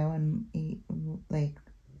 you know, and like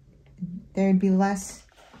there'd be less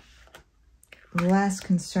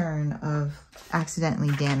concern of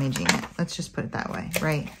accidentally damaging it. Let's just put it that way,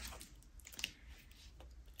 right?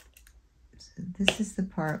 So this is the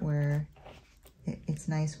part where it's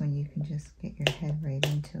nice when you can just get your head right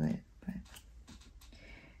into it. But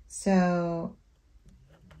so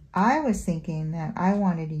I was thinking that I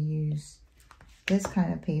wanted to use this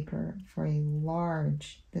kind of paper for a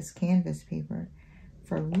large, this canvas paper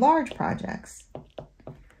for large projects.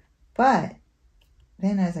 But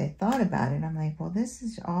then as I thought about it, I'm like, well, this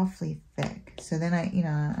is awfully thick. So then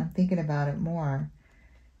I'm thinking about it more.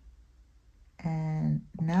 And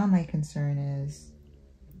now my concern is,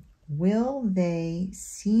 will they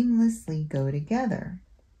seamlessly go together?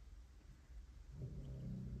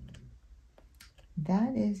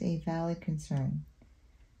 That is a valid concern.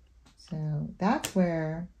 So that's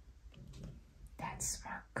where that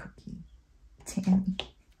smart cookie, Tammy.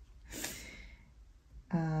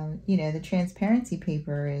 You know, the transparency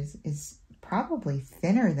paper is probably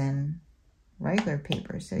thinner than regular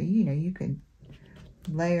paper. So, you know, you could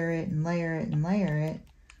layer it and layer it and layer it.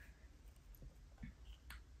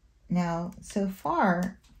 Now, so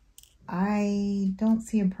far, I don't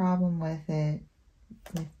see a problem with it,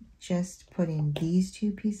 with just putting these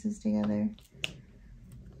two pieces together.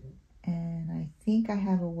 And I think I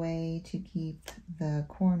have a way to keep the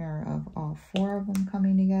corner of all four of them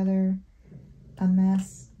coming together a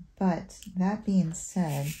mess. But that being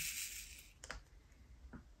said,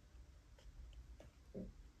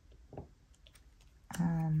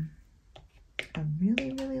 a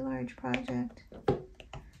really, really large project,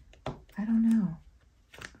 I don't know.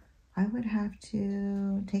 I would have have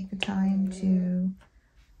to take the time to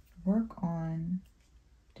work on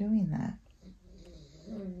doing that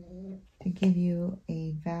to give you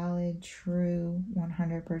a valid, true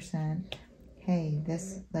 100%. Hey,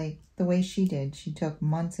 this, like the way she did, she took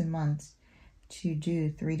months and months to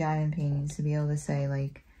do 3 diamond paintings to be able to say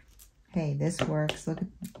like, hey, this works. Look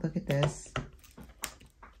at this.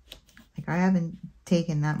 Like, I haven't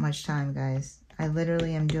taken that much time, guys. I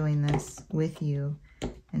literally am doing this with you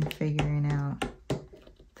and figuring out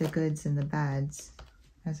the goods and the bads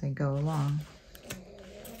as I go along.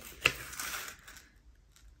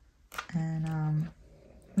 And I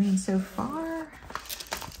mean, so far,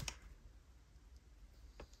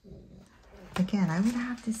 again, I would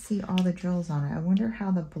have to see all the drills on it. I wonder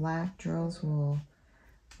how the black drills will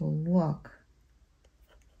look.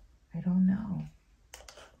 I don't know.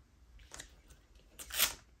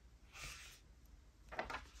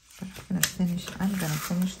 But I'm gonna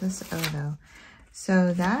finish this O though.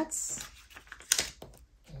 So that's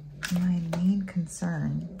my main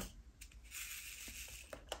concern.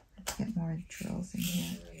 Let's get more drills in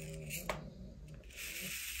here.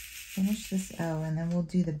 Finish this O, and then we'll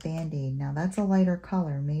do the Band-Aid. Now that's a lighter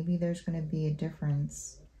color. Maybe there's going to be a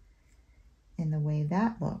difference in the way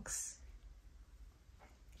that looks.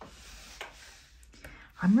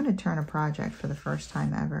 I'm going to turn a project for the first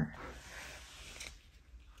time ever.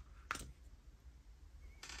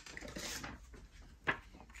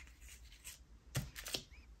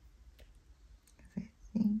 I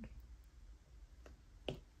think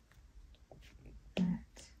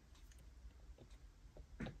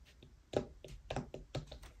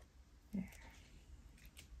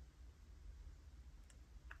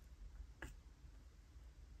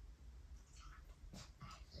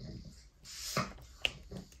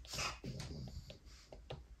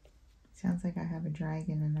sounds like I have a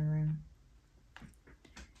dragon in the room.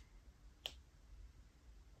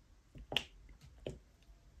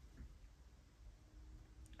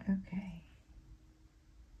 Okay.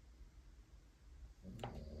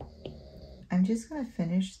 I'm just going to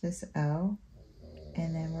finish this O,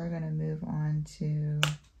 and then we're going to move on to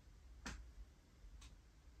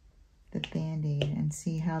the Band-Aid and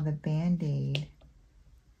see how the Band-Aid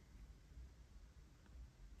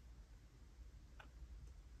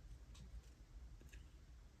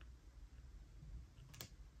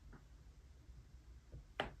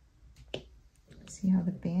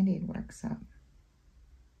works up.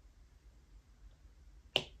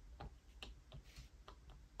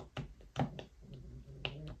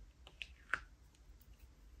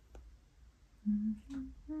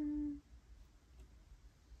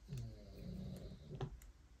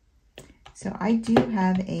 So I do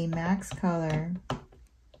have a Max Color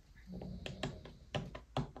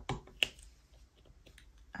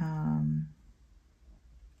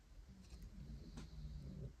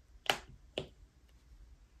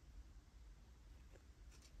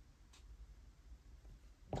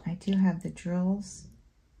I do have the drills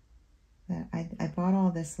that I bought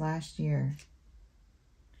all this last year.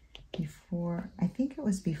 Before, I think it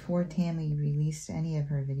was before Tammy released any of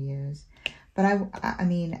her videos. But I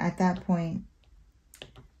mean, at that point,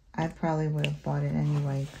 I probably would have bought it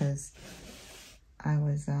anyway because I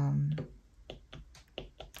was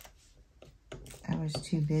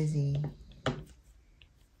too busy to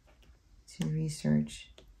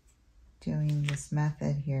research doing this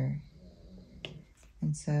method here.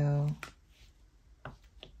 And so,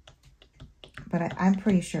 but I'm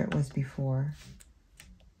pretty sure it was before.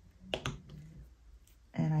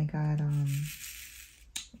 And I got,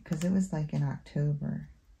 because it was like in October.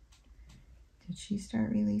 Did she start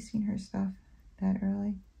releasing her stuff that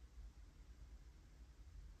early?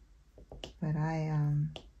 But I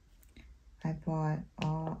bought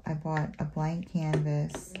a blank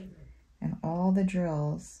canvas and all the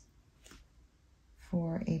drills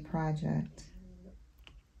for a project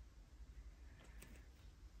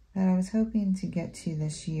that I was hoping to get to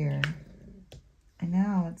this year. And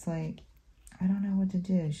now it's like, I don't know what to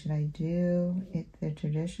do. Should I do it the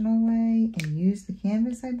traditional way and use the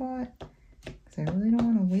canvas I bought? Because I really don't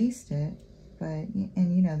want to waste it. But,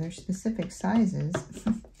 and you know, there's specific sizes.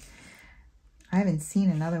 I haven't seen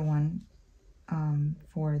another one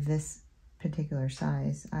for this particular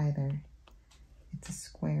size either. It's a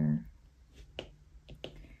square.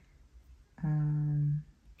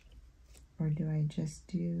 Or do I just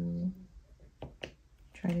try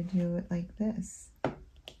to do it like this?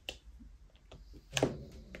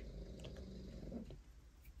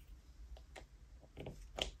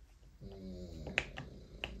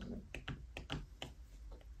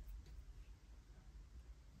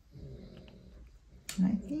 And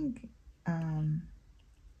I think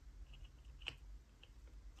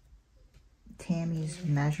used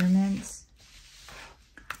measurements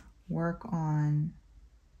work on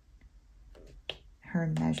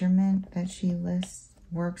her measurement that she lists,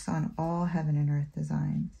 works on all Heaven and Earth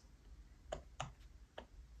designs.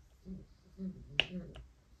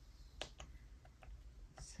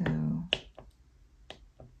 So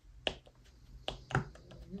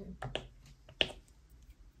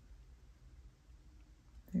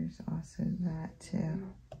there's also that too.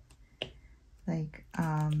 Like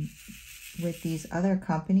with these other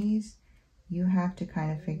companies, you have to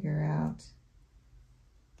kind of figure out,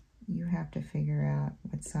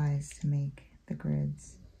 what size to make the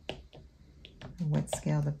grids, or what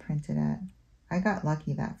scale to print it at. I got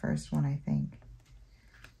lucky that first one, I think.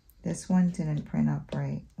 This one didn't print up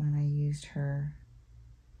right when I used her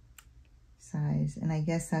size, and I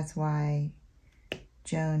guess that's why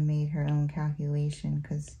Joan made her own calculation,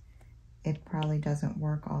 because it probably doesn't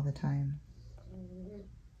work all the time.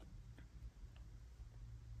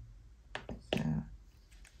 So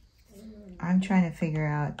I'm trying to figure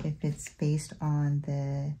out if it's based on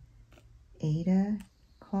the Ada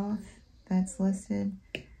cloth that's listed.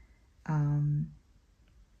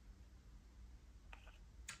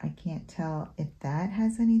 I can't tell if that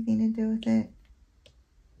has anything to do with it.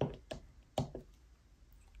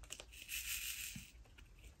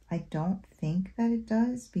 I don't think that it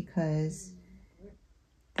does, because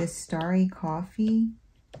this Starry Coffee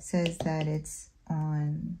says that it's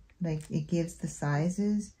on, like, it gives the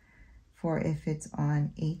sizes for if it's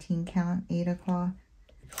on 18 count Ada cloth.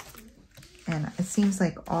 And it seems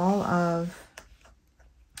like all of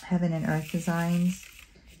Heaven and Earth designs,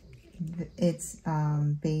 it's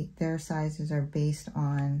their sizes are based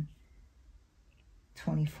on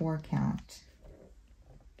 24 count.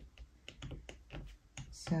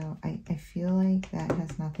 So I feel like that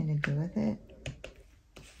has nothing to do with it,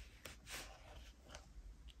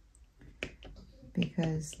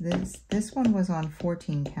 because this one was on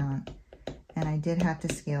 14 count, and I did have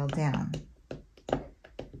to scale down.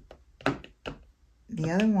 The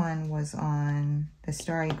other one was on, the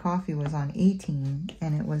Starry Coffee was on 18,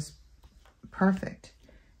 and it was perfect,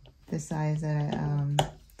 the size that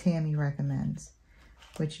Tammy recommends,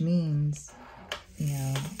 which means, you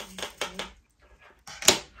know,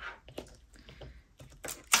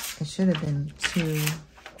 it should have been too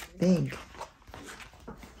big.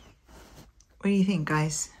 What do you think,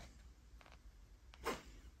 guys?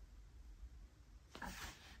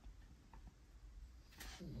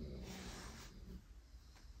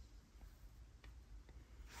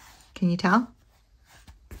 Can you tell?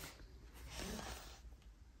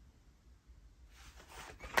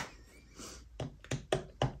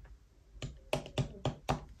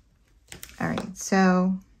 All right,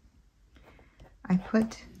 so I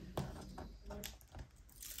put,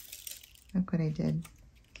 look what I did.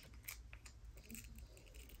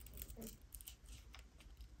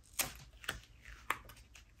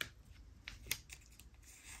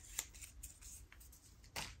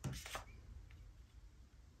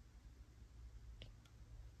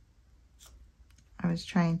 I was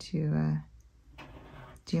trying to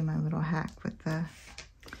do my little hack with the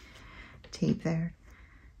tape there.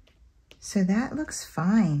 So that looks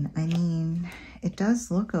fine. I mean, it does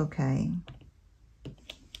look okay.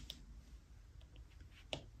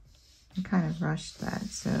 I kind of rushed that,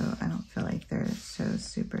 so I don't feel like they're so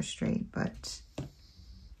super straight, but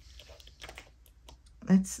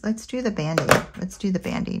let's do the Band-Aid. Let's do the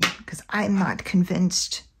Band-Aid, because I'm not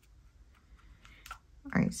convinced.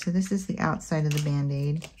 All right, so this is the outside of the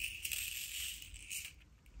Band-Aid.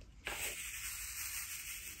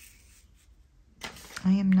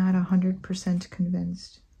 I am not 100%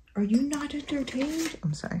 convinced. Are you not entertained?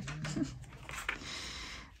 I'm sorry.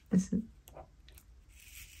 This is,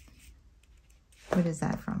 what is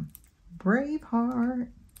that from? Braveheart.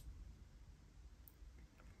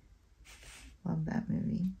 Love that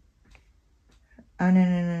movie. Oh,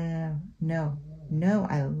 no,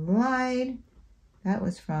 I lied. That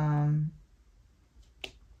was from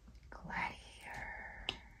Gladiator.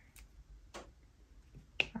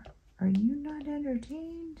 Are you not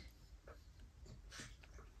entertained?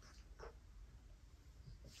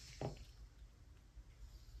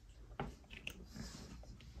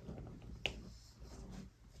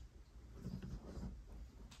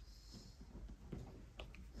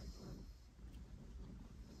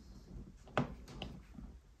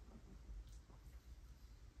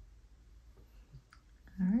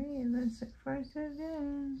 Let's look for it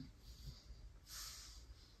again.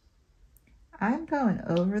 I'm going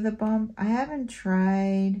over the bump. I haven't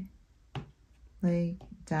tried like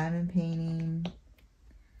diamond painting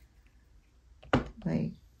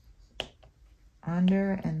like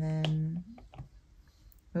under and then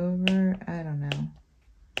over, I don't know.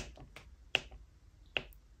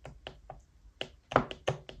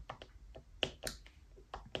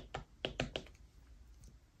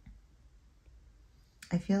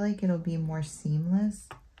 I feel like it'll be more seamless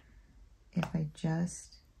if I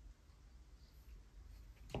just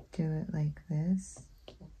do it like this.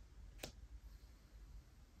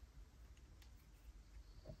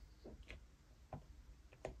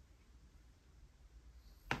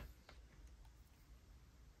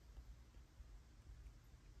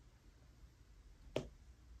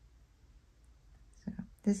 So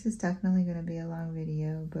this is definitely going to be a long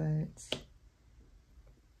video, but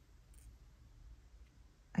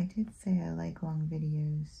I did say I like long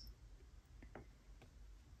videos.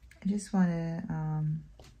 I just want to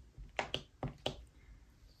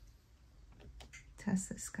test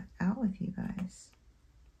this out with you guys.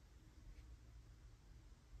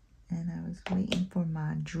 And I was waiting for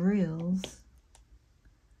my drills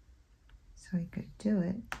so I could do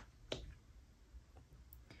it.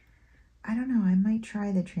 I don't know, I might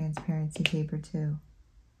try the transparency paper too,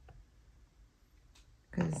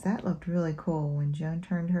 because that looked really cool when Joan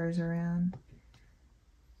turned hers around.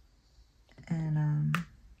 And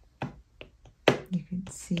you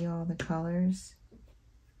could see all the colors.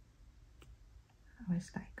 I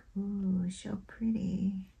was like, ooh, so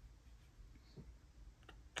pretty.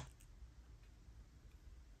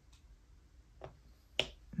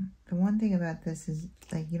 The one thing about this is,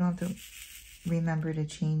 like, you don't have to remember to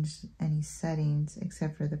change any settings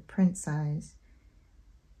except for the print size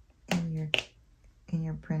in your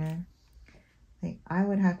printer. Like, I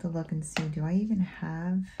would have to look and see, do I even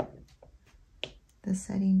have the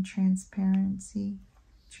setting transparent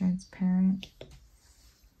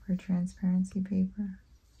for transparency paper?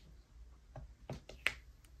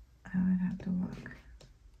 I would have to look.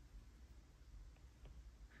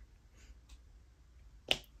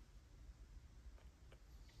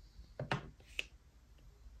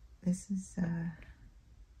 This is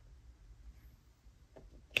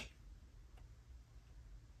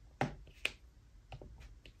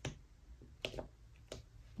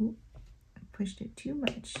ooh, I pushed it too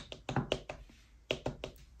much.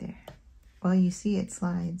 There. Well, you see it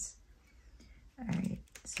slides. All right,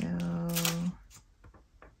 so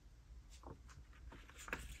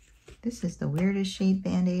this is the weirdest shaped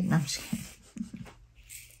Band-Aid. No, I'm just kidding.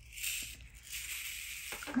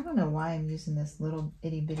 I don't know why I'm using this little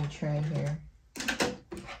itty bitty tray here.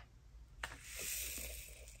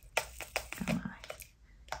 Come on.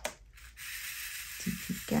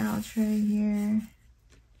 TP gal tray here.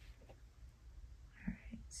 All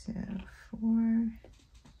right, so 4.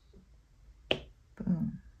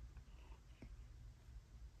 Boom.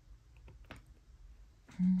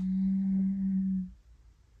 And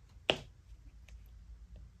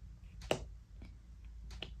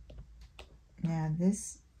now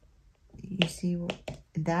this, you see,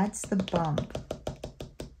 that's the bump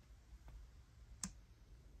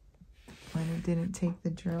when it didn't take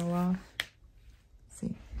the drill off.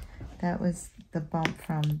 See, that was the bump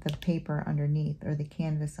from the paper underneath, or the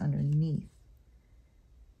canvas underneath.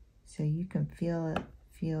 So you can feel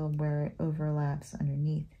where it overlaps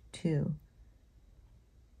underneath too.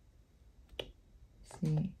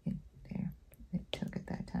 See, there, it took it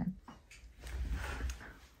that time.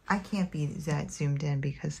 I can't be that zoomed in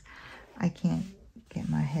because I can't get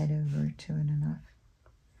my head over to it enough.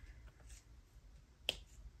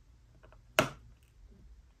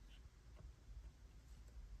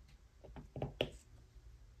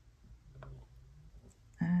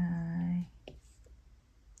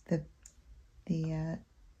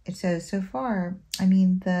 So far, I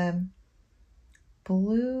mean, the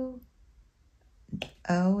blue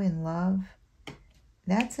O in love,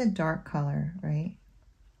 that's a dark color, right?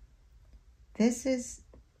 This is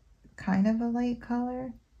kind of a light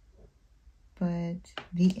color, but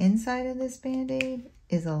the inside of this Band-Aid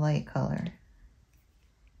is a light color,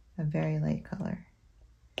 a very light color.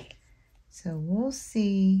 So we'll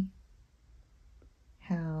see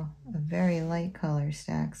how a very light color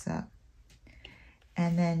stacks up.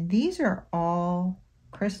 And then these are all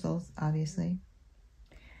crystals, obviously.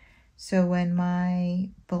 So when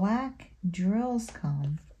my black drills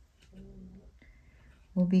come,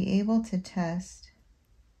 we'll be able to test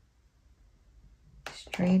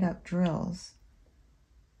straight up drills,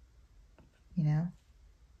 you know,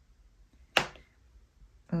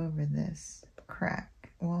 over this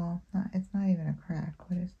crack. Well, it's not even a crack.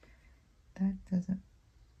 What is that?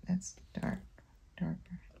 That's darker.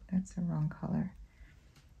 That's the wrong color.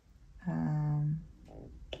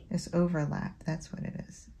 This overlap, that's what it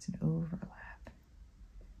is. It's an overlap.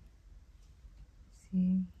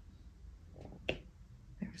 See?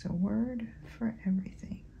 There There's a word for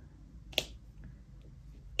everything.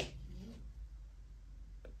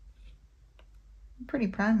 I'm pretty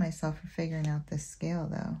proud of myself for figuring out this scale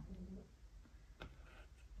though.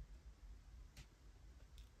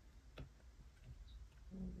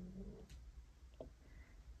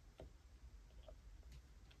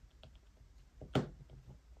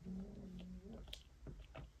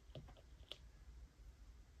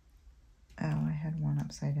 Oh, I had one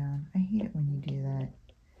upside down. I hate it when you do that.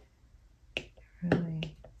 It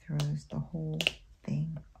really throws the whole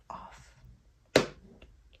thing off.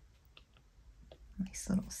 Nice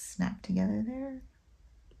little snap together there.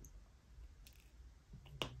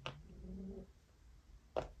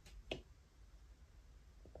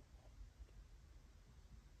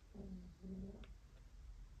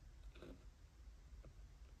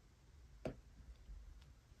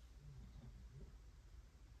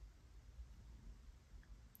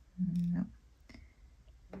 Nope.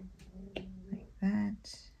 Like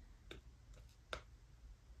that.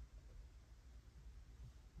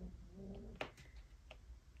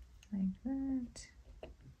 Like that.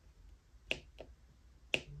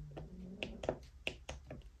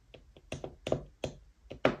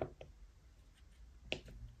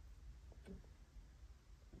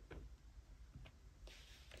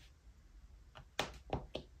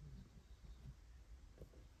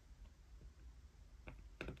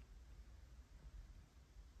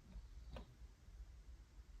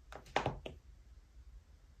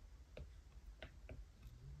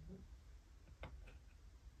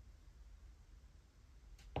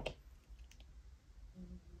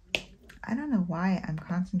 I don't know why I'm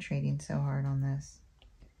concentrating so hard on this.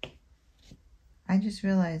 I just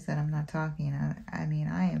realized that I'm not talking. I mean,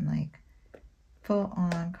 I am like full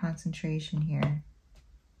on concentration here.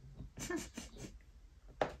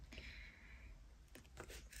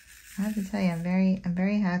 I have to tell you, I'm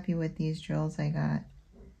very happy with these drills I got.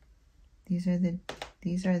 These are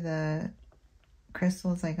the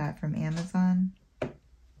crystals I got from Amazon.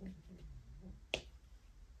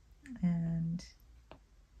 And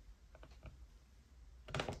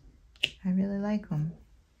I really like them.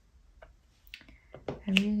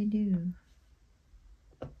 I really do.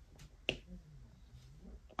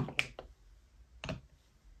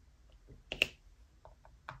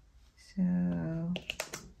 So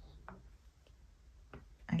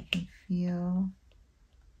I can feel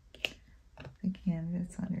the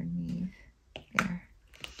canvas underneath there.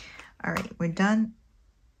 All right, we're done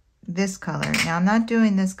this color. Now I'm not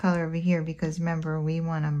doing this color over here because remember, we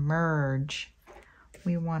want to merge.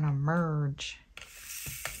 We want to merge.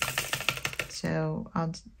 So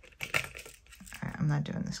I'm not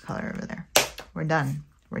doing this color over there. We're done.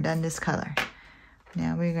 We're done this color.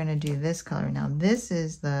 Now we're going to do this color. Now this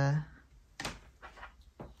is the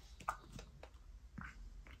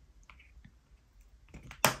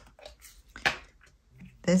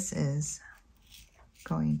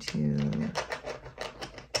going to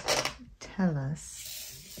tell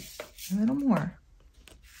us a little more.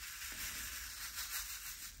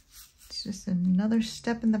 It's just another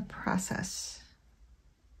step in the process.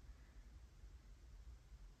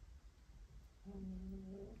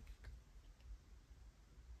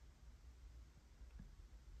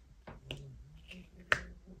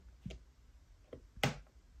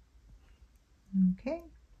 Okay.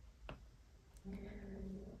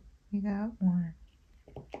 We got one.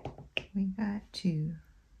 We got two.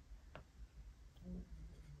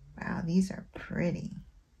 Wow, these are pretty.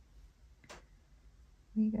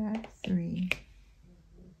 We got three.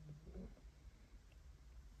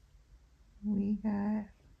 We got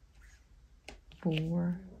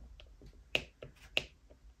four.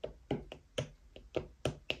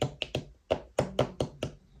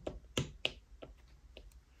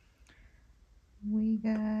 We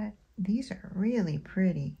got, these are really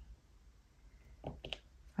pretty.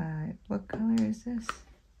 5. What color is this?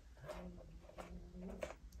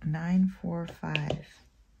 945.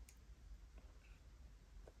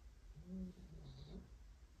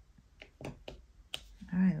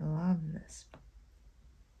 I love this.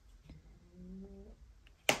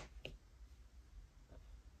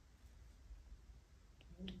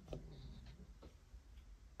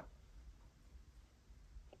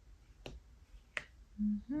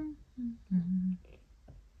 I'm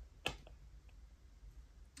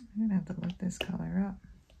gonna have to look this color up.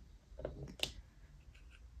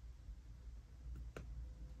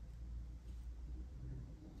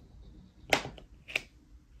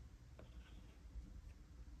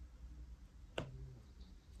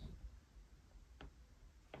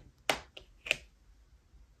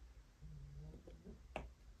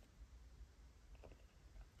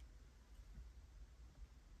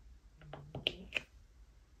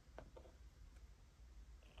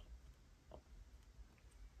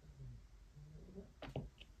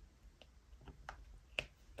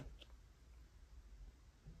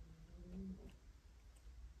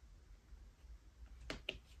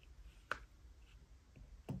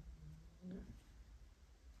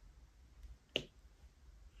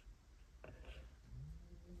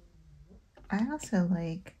 I also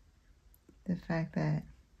like the fact that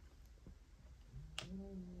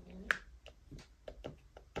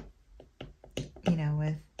you know,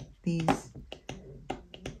 with these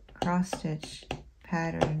cross stitch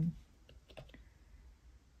pattern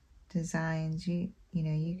designs, you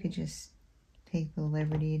know, you could just take the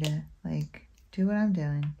liberty to like do what I'm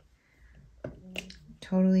doing,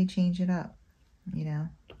 totally change it up, you know,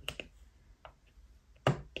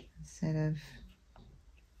 instead of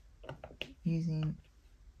using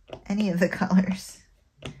any of the colors.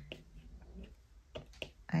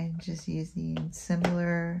 I'm just using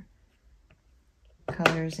similar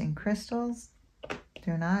colors and crystals.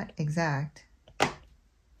 They're not exact,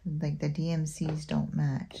 like the DMCs don't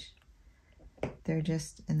match. They're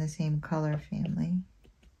just in the same color family.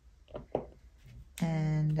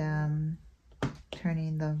 And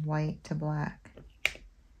turning the white to black.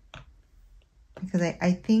 Because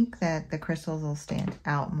I think that the crystals will stand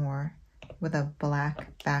out more with a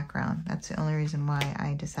black background. That's the only reason why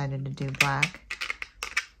I decided to do black.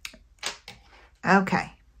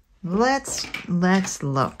 Okay, let's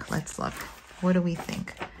look. What do we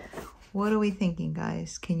think? What are we thinking,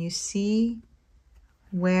 guys? Can you see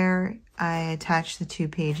where I attached the 2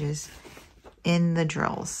 pages in the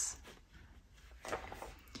drills?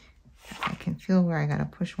 I can feel where I gotta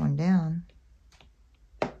push one down.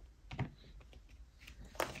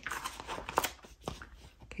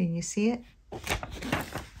 Can you see it?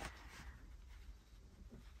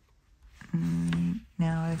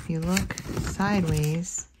 Now, if you look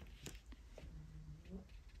sideways,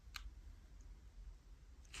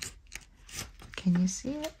 can you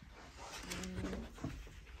see it?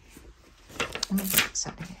 Let me get this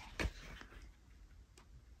out of here.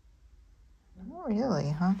 Not really,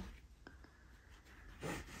 huh?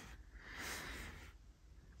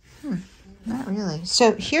 Not really.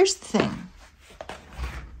 So here's the thing.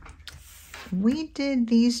 We did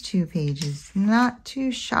these 2 pages, not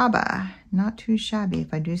too shabby,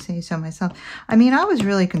 if I do say so myself. I mean, I was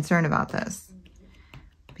really concerned about this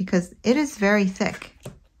because it is very thick,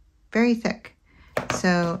 very thick.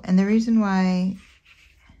 So, and the reason why,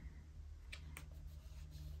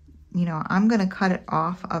 you know, I'm going to cut it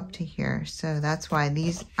off up to here. So that's why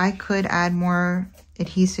these, I could add more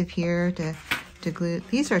adhesive here to glue.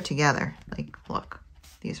 These are together. Like, look,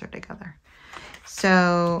 these are together.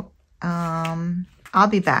 So, I'll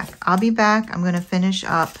be back. I'm going to finish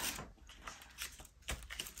up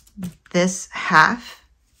this half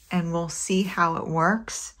and we'll see how it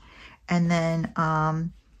works. And then,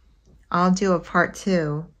 I'll do a part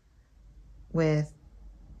 2 with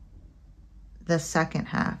the second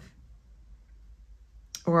half,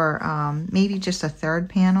 or maybe just a 3rd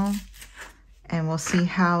panel, and we'll see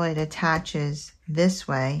how it attaches this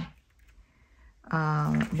way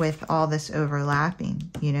with all this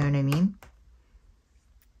overlapping, you know what I mean?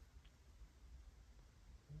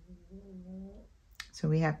 So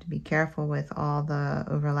we have to be careful with all the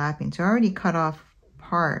overlapping. So I already cut off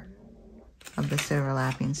part of this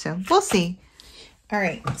overlapping, so we'll see. All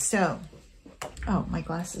right, so, oh, my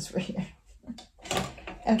glasses right here.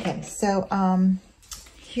 Okay, so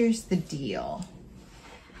here's the deal.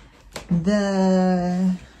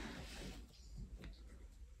 The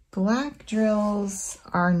black drills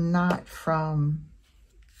are not from,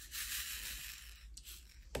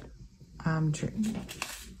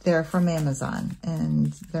 they're from Amazon,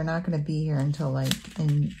 and they're not going to be here until like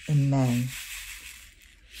in May.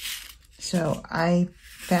 So I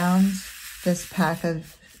found this pack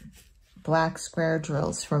of black square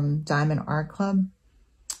drills from Diamond Art Club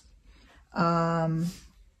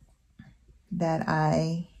that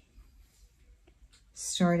I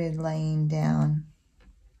started laying down.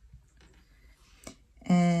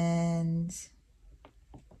 And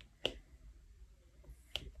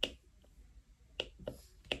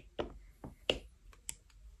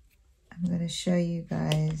I'm going to show you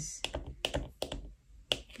guys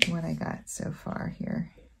what I got so far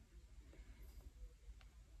here.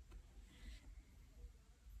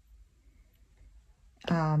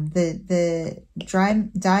 The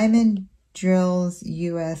Diamond Drills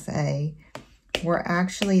USA were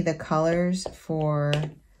actually the colors for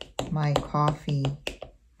my coffee,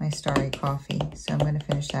 my Starry Coffee. So I'm going to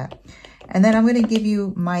finish that. And then I'm going to give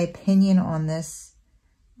you my opinion on this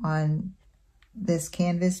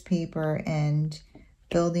canvas paper and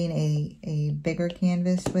building a bigger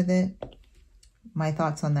canvas with it. My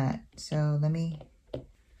thoughts on that. So I'm going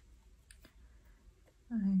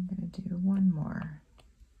to do one more.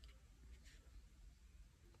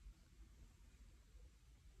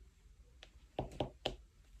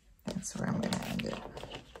 That's where I'm going to end it.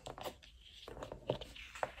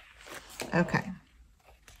 Okay.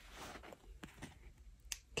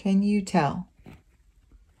 Can you tell?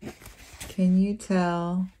 Can you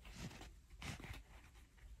tell?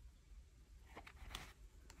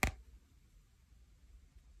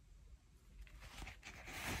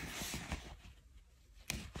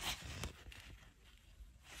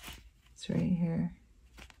 It's right here.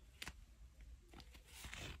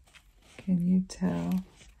 Can you tell?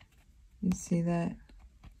 You see that?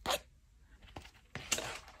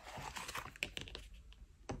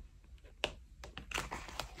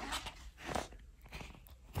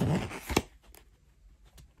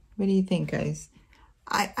 What do you think, guys?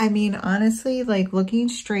 I mean, honestly, like looking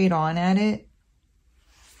straight on at it,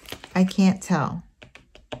 I can't tell.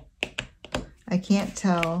 I can't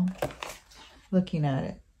tell looking at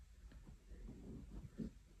it.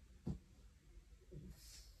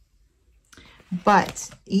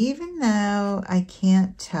 But even though I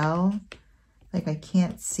can't tell, like I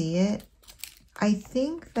can't see it, I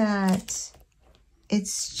think that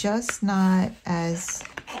it's just not as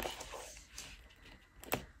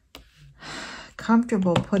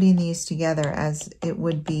comfortable putting these together as it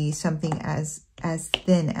would be something as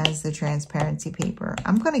thin as the transparency paper.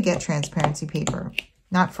 I'm going to get transparency paper,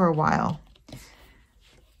 not for a while,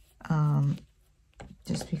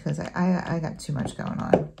 just because I got too much going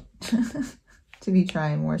on to be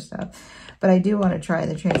trying more stuff. But I do want to try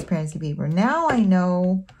the transparency paper. Now I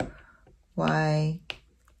know why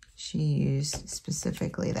she used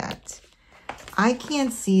specifically that. I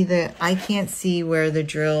can't see where the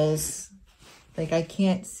drills, like I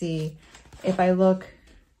can't see, if I look,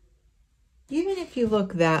 even if you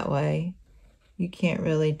look that way, you can't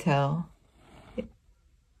really tell. If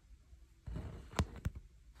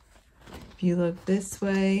you look this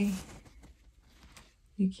way,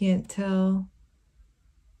 you can't tell.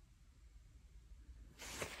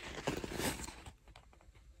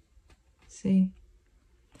 See?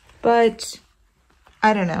 But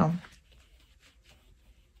I don't know.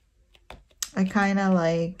 I kind of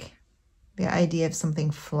like the idea of something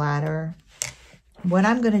flatter. What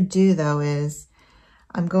I'm going to do though is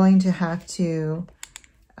I'm going to have to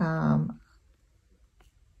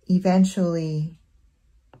eventually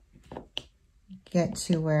get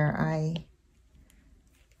to where I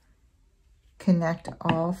connect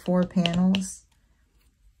all 4 panels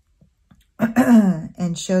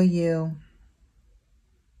and show you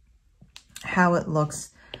how it looks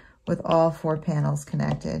with all 4 panels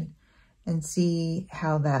connected, and see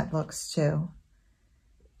how that looks too,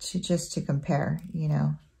 just to compare, you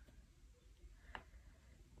know,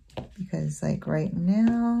 because like right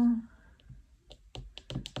now,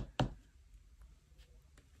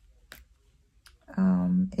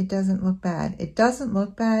 it doesn't look bad. It doesn't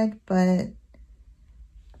look bad, but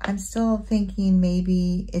I'm still thinking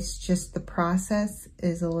maybe it's just the process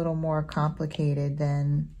is a little more complicated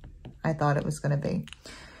than I thought it was going to be.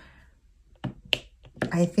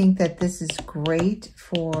 I think that this is great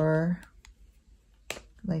for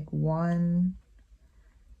like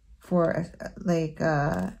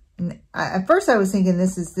at first I was thinking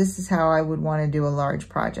this is how I would want to do a large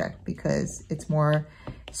project because it's more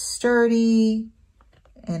sturdy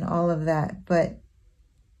and all of that, but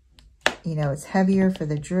you know, it's heavier for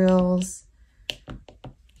the drills.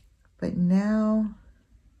 But now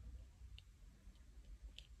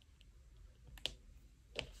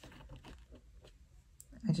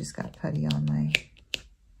I just got putty on my,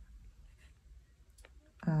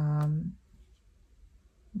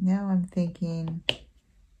 now I'm thinking,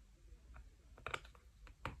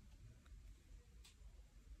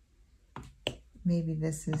 maybe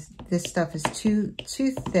this stuff is too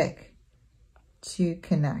thick to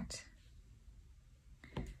connect.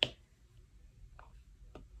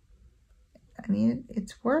 I mean,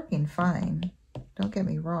 it's working fine. Don't get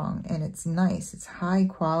me wrong. And it's nice. It's high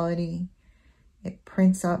quality. It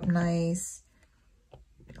prints up nice.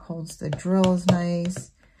 It holds the drills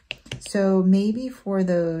nice. So maybe for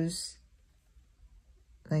those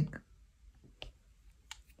like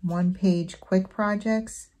 1-page quick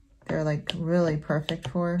projects, they're like really perfect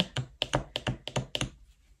for.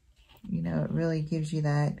 You know, it really gives you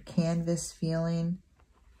that canvas feeling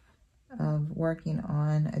of working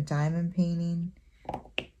on a diamond painting.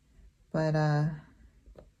 But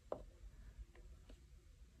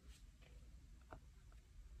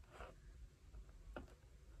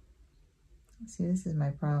see, this is my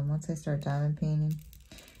problem. Once I start diamond painting,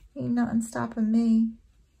 ain't nothing stopping me.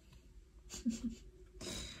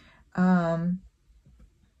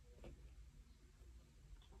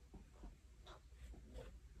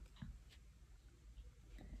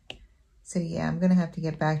 So yeah, I'm gonna have to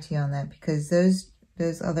get back to you on that because those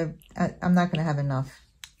other, I'm not gonna have enough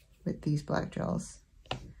with these black drills.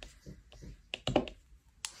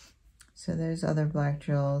 So there's other black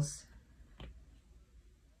drills.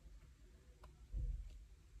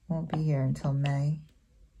 Won't be here until May,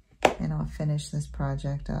 and I'll finish this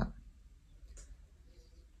project up.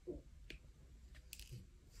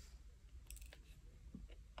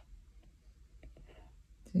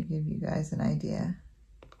 To give you guys an idea.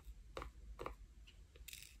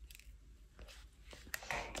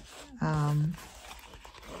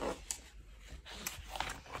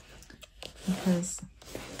 Because,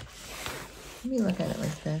 let me look at it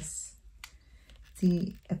like this.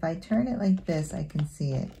 See, if I turn it like this, I can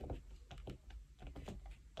see it.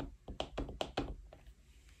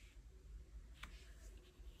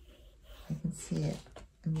 I can see it.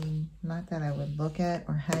 I mean, not that I would look at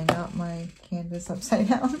or hang out my canvas upside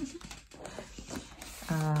down.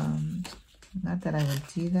 Not that I would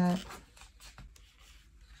do that.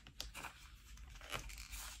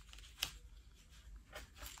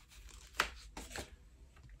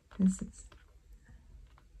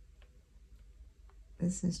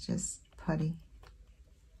 This is just putty.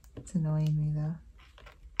 It's annoying me though.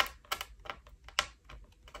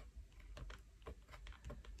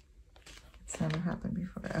 It's never happened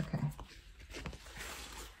before. Okay.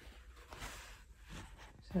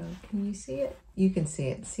 So can you see it? You can see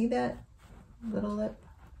it. See that little lip?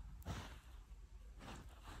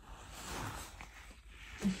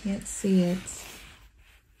 I can't see it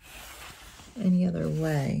any other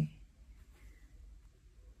way.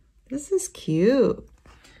 This is cute.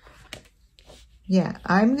 Yeah,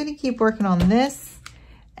 I'm gonna keep working on this,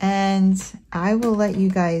 and I will let you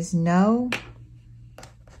guys know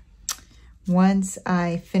once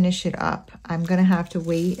I finish it up. I'm gonna have to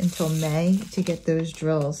wait until May to get those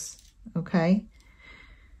drills, okay?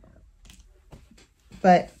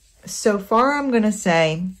 But so far I'm gonna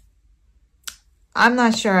say, I'm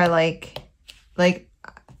not sure I like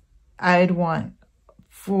I'd want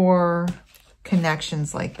 4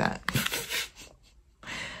 connections like that.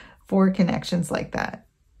 4 connections like that.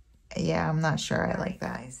 Yeah, I'm not sure I like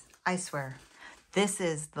that. Guys, I swear, this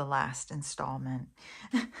is the last installment.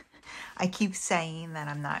 I keep saying that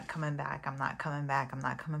I'm not coming back, I'm not coming back, I'm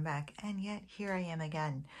not coming back, and yet here I am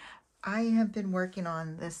again. I have been working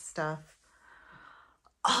on this stuff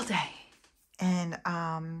all day, and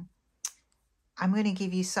I'm going to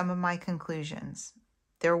give you some of my conclusions.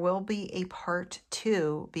 There will be a part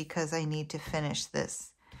 2 because I need to finish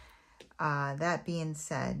this. That being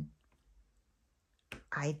said,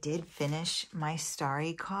 I did finish my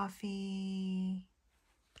starry coffee.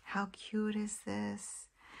 How cute is this?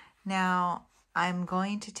 Now, I'm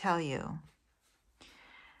going to tell you,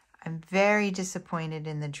 I'm very disappointed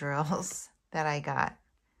in the drills that I got.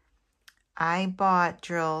 I bought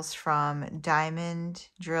drills from Diamond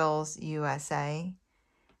Drills USA,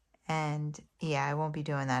 and yeah, I won't be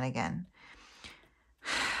doing that again.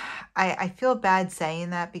 I feel bad saying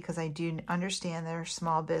that because I do understand they're a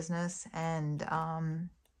small business, and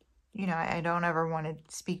you know, I don't ever want to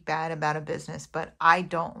speak bad about a business, but I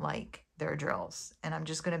don't like their drills, and I'm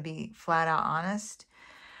just going to be flat out honest.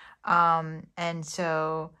 And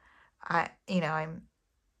so you know,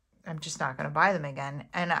 I'm just not going to buy them again.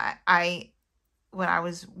 And when I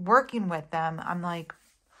was working with them, I'm like,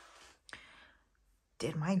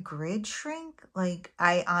 did my grid shrink? Like,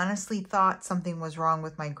 I honestly thought something was wrong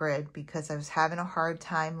with my grid because I was having a hard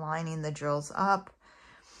time lining the drills up.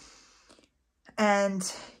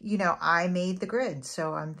 And, you know, I made the grid,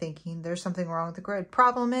 so I'm thinking there's something wrong with the grid.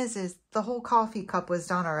 Problem is the whole coffee cup was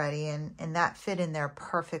done already, and that fit in there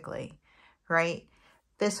perfectly, right?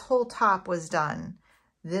 This whole top was done.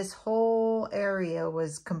 This whole area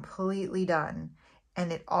was completely done,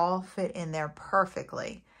 and it all fit in there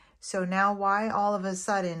perfectly. So now why all of a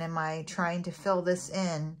sudden am I trying to fill this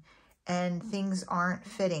in and things aren't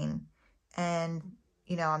fitting? And,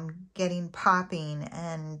 you know, I'm getting popping,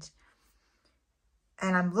 and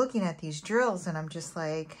I'm looking at these drills, and I'm just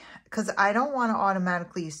like, because I don't want to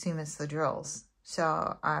automatically assume it's the drills.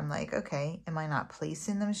 So I'm like, okay, am I not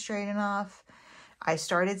placing them straight enough? I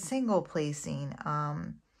started single placing.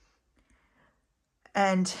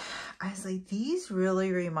 And I was like, these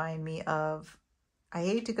really remind me of, I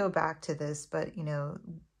hate to go back to this, but you know,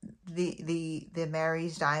 the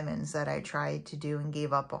Mary's Diamonds that I tried to do and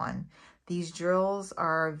gave up on. These drills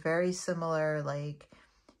are very similar. Like,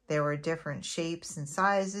 there were different shapes and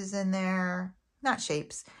sizes in there. Not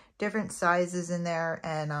shapes, different sizes in there.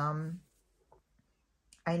 And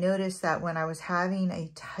I noticed that when I was having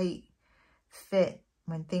a tight fit,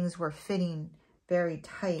 when things were fitting very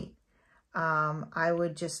tight, I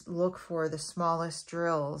would just look for the smallest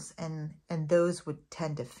drills, and those would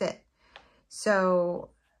tend to fit.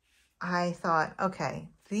 So I thought, okay,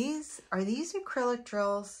 are these acrylic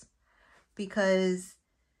drills? because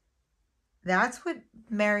that's what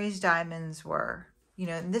Mary's Diamonds were. You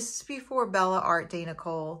know, and this is before Bella Art Day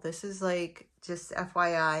Nicole. This is like, just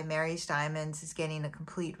FYI, Mary's Diamonds is getting a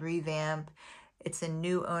complete revamp. It's in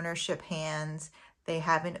new ownership hands. They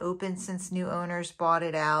haven't opened since new owners bought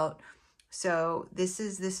it out. So this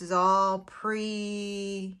is all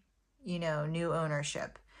pre, you know, new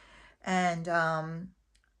ownership. And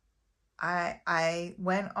I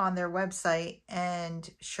went on their website, and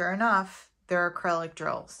sure enough, they're acrylic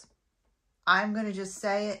drills. I'm going to just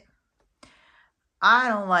say it. I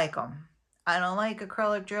don't like them. I don't like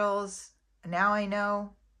acrylic drills. Now I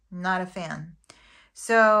know, I'm not a fan.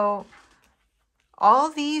 So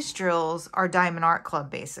all these drills are Diamond Art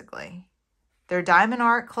Club, basically. They're Diamond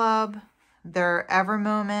Art Club, they're Ever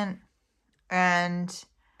Moment, and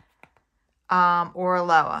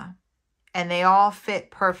Oraloa. And they all fit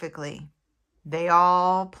perfectly. They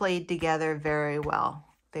all played together very well.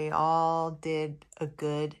 They all did a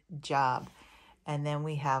good job. And then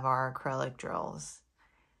we have our acrylic drills.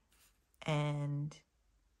 And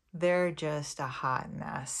they're just a hot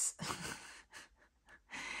mess.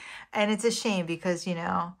 And it's a shame because, you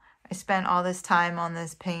know, I spent all this time on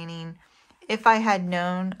this painting. If I had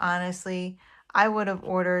known, honestly, I would have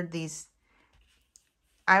ordered these.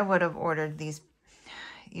 There's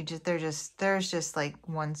just like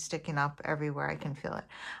one sticking up everywhere. I can feel it.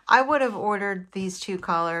 I would have ordered these two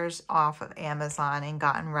colors off of Amazon and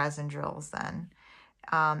gotten resin drills then,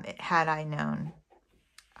 had I known.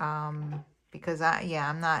 Because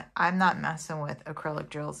I'm not messing with acrylic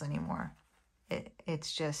drills anymore.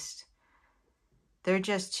 It's just, they're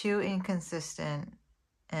just too inconsistent.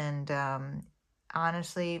 And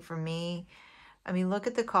honestly, for me, I mean, look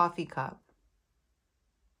at the coffee cup.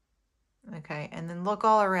 Okay, and then look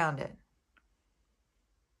all around it.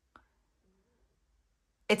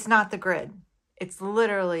 It's not the grid. It's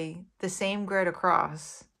literally the same grid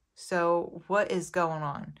across. So what is going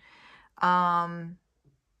on?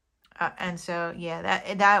 And so,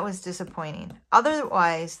 yeah, that was disappointing.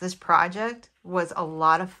 Otherwise, this project was a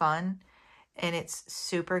lot of fun, and it's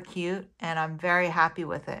super cute, and I'm very happy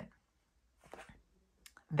with it.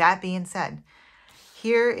 That being said,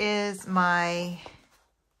 here is my,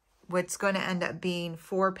 what's going to end up being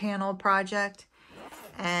 4-panel project.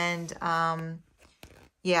 And,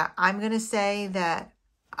 yeah, I'm going to say that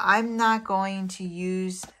I'm not going to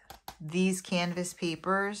use these canvas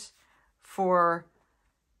papers for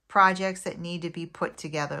projects that need to be put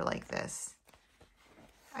together like this.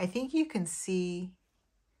 I think you can see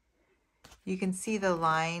the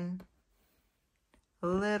line a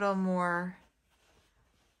little more.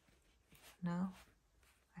 No,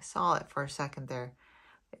 I saw it for a second there.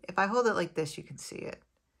 If I hold it like this, you can see it.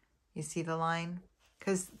 You see the line?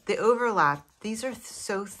 Because the overlap, these are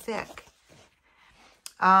so thick.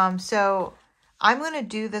 So I'm going to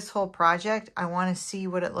do this whole project. I want to see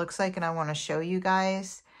what it looks like, and I want to show you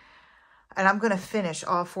guys. And I'm going to finish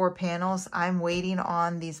all 4 panels. I'm waiting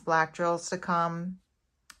on these black drills to come.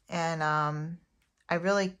 And I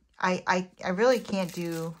really can't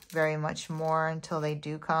do very much more until they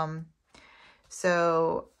do come.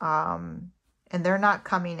 So, and they're not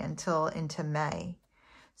coming until into May.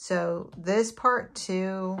 So this part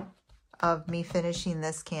 2 of me finishing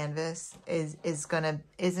this canvas isn't gonna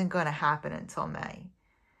happen until May.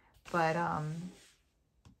 But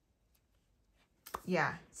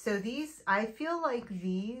yeah, so these, I feel like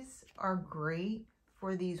these are great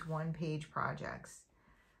for these 1-page projects.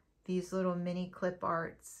 These little mini clip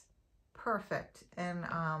arts, perfect. And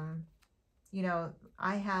you know,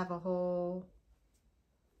 I have a whole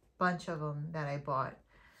bunch of them that I bought.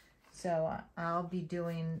 So I'll be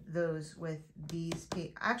doing those with these.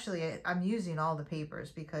 Actually, I'm using all the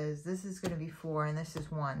papers because this is going to be 4 and this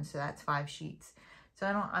is 1. So that's 5 sheets. So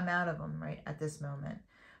I'm out of them right at this moment.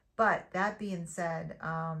 But that being said,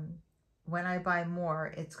 when I buy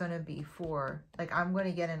more, it's going to be 4. Like, I'm going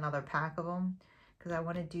to get another pack of them because I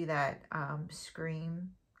want to do that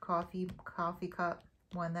Scream coffee cup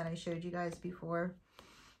one that I showed you guys before.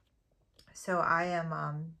 So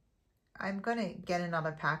I'm going to get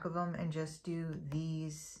another pack of them and just do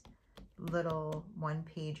these little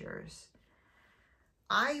 1-pagers.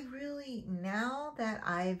 I really, now that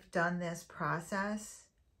I've done this process,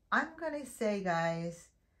 I'm going to say, guys,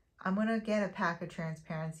 I'm going to get a pack of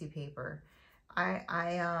transparency paper.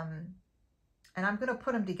 And I'm going to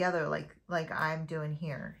put them together like I'm doing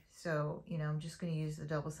here. So, you know, I'm just going to use the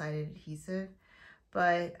double-sided adhesive.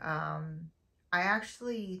 But I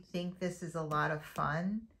actually think this is a lot of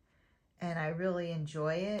fun. And I really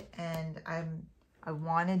enjoy it, and I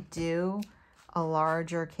want to do a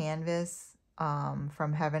larger canvas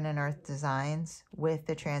from Heaven and Earth Designs with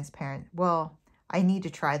the transparent. Well, I need to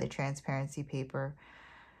try the transparency paper.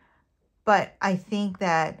 But I think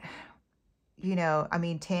that, you know, I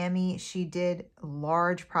mean, Tammy, she did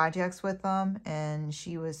large projects with them, and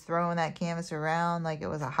she was throwing that canvas around like it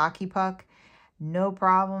was a hockey puck. No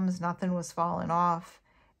problems, nothing was falling off.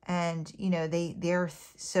 And, you know, they're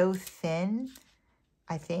so thin.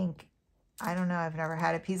 I think, I don't know, I've never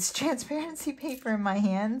had a piece of transparency paper in my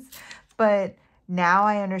hands, but now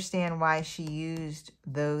I understand why she used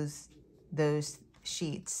those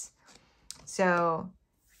sheets. So,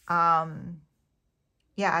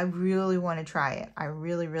 yeah, I really want to try it. I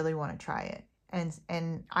really, really want to try it.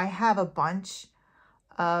 And I have a bunch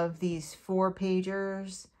of these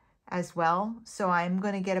 4-pagers as well. So I'm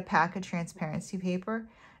going to get a pack of transparency paper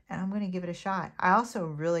and I'm going to give it a shot. I also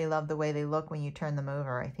really love the way they look when you turn them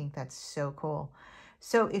over. I think that's so cool.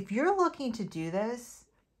 So if you're looking to do this,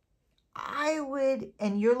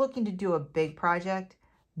 and you're looking to do a big project,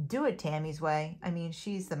 do it Tammy's way. I mean,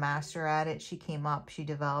 she's the master at it. She came up, she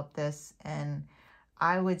developed this, and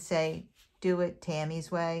I would say do it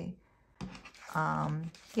Tammy's way.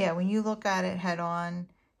 Yeah, when you look at it head on,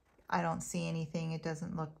 I don't see anything. It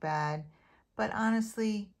doesn't look bad. But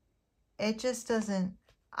honestly, it just doesn't,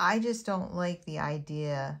 I just don't like the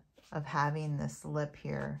idea of having this lip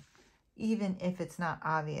here, even if it's not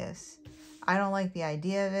obvious. I don't like the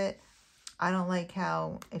idea of it. I don't like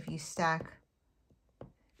how if you stack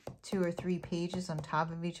 2 or 3 pages on top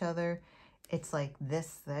of each other, it's like this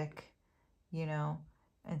thick, you know,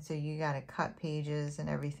 and so you got to cut pages and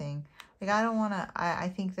everything. Like, I don't want to, I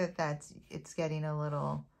think that it's getting a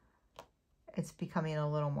little, it's becoming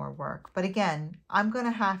a little more work. But again, I'm going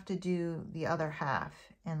to have to do the other half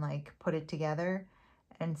and like put it together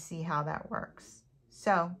and see how that works.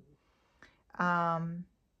 So,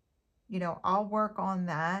 you know, I'll work on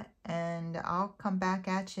that and I'll come back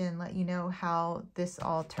at you and let you know how this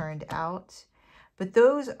all turned out. But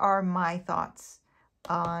those are my thoughts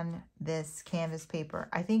on this canvas paper.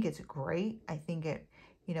 I think it's great. I think it,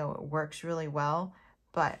 you know, it works really well,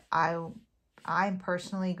 but I'm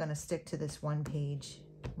personally going to stick to this 1-page,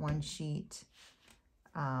 1-sheet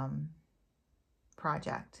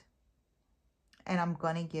project. And I'm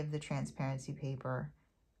going to give the transparency paper,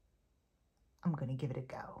 I'm going to give it a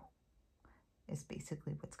go. Is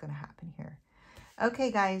basically what's going to happen here. Okay,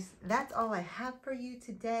 guys, that's all I have for you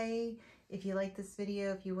today. If you like this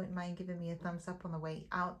video, if you wouldn't mind giving me a thumbs up on the way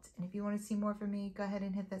out. And if you want to see more from me, go ahead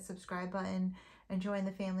and hit that subscribe button and join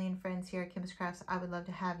the family and friends here at Kimbaskrafts. I would love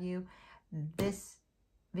to have you. This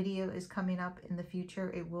video is coming up in the future.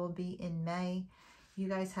 It will be in May. You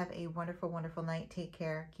guys have a wonderful, wonderful night. Take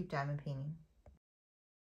care. Keep diamond painting.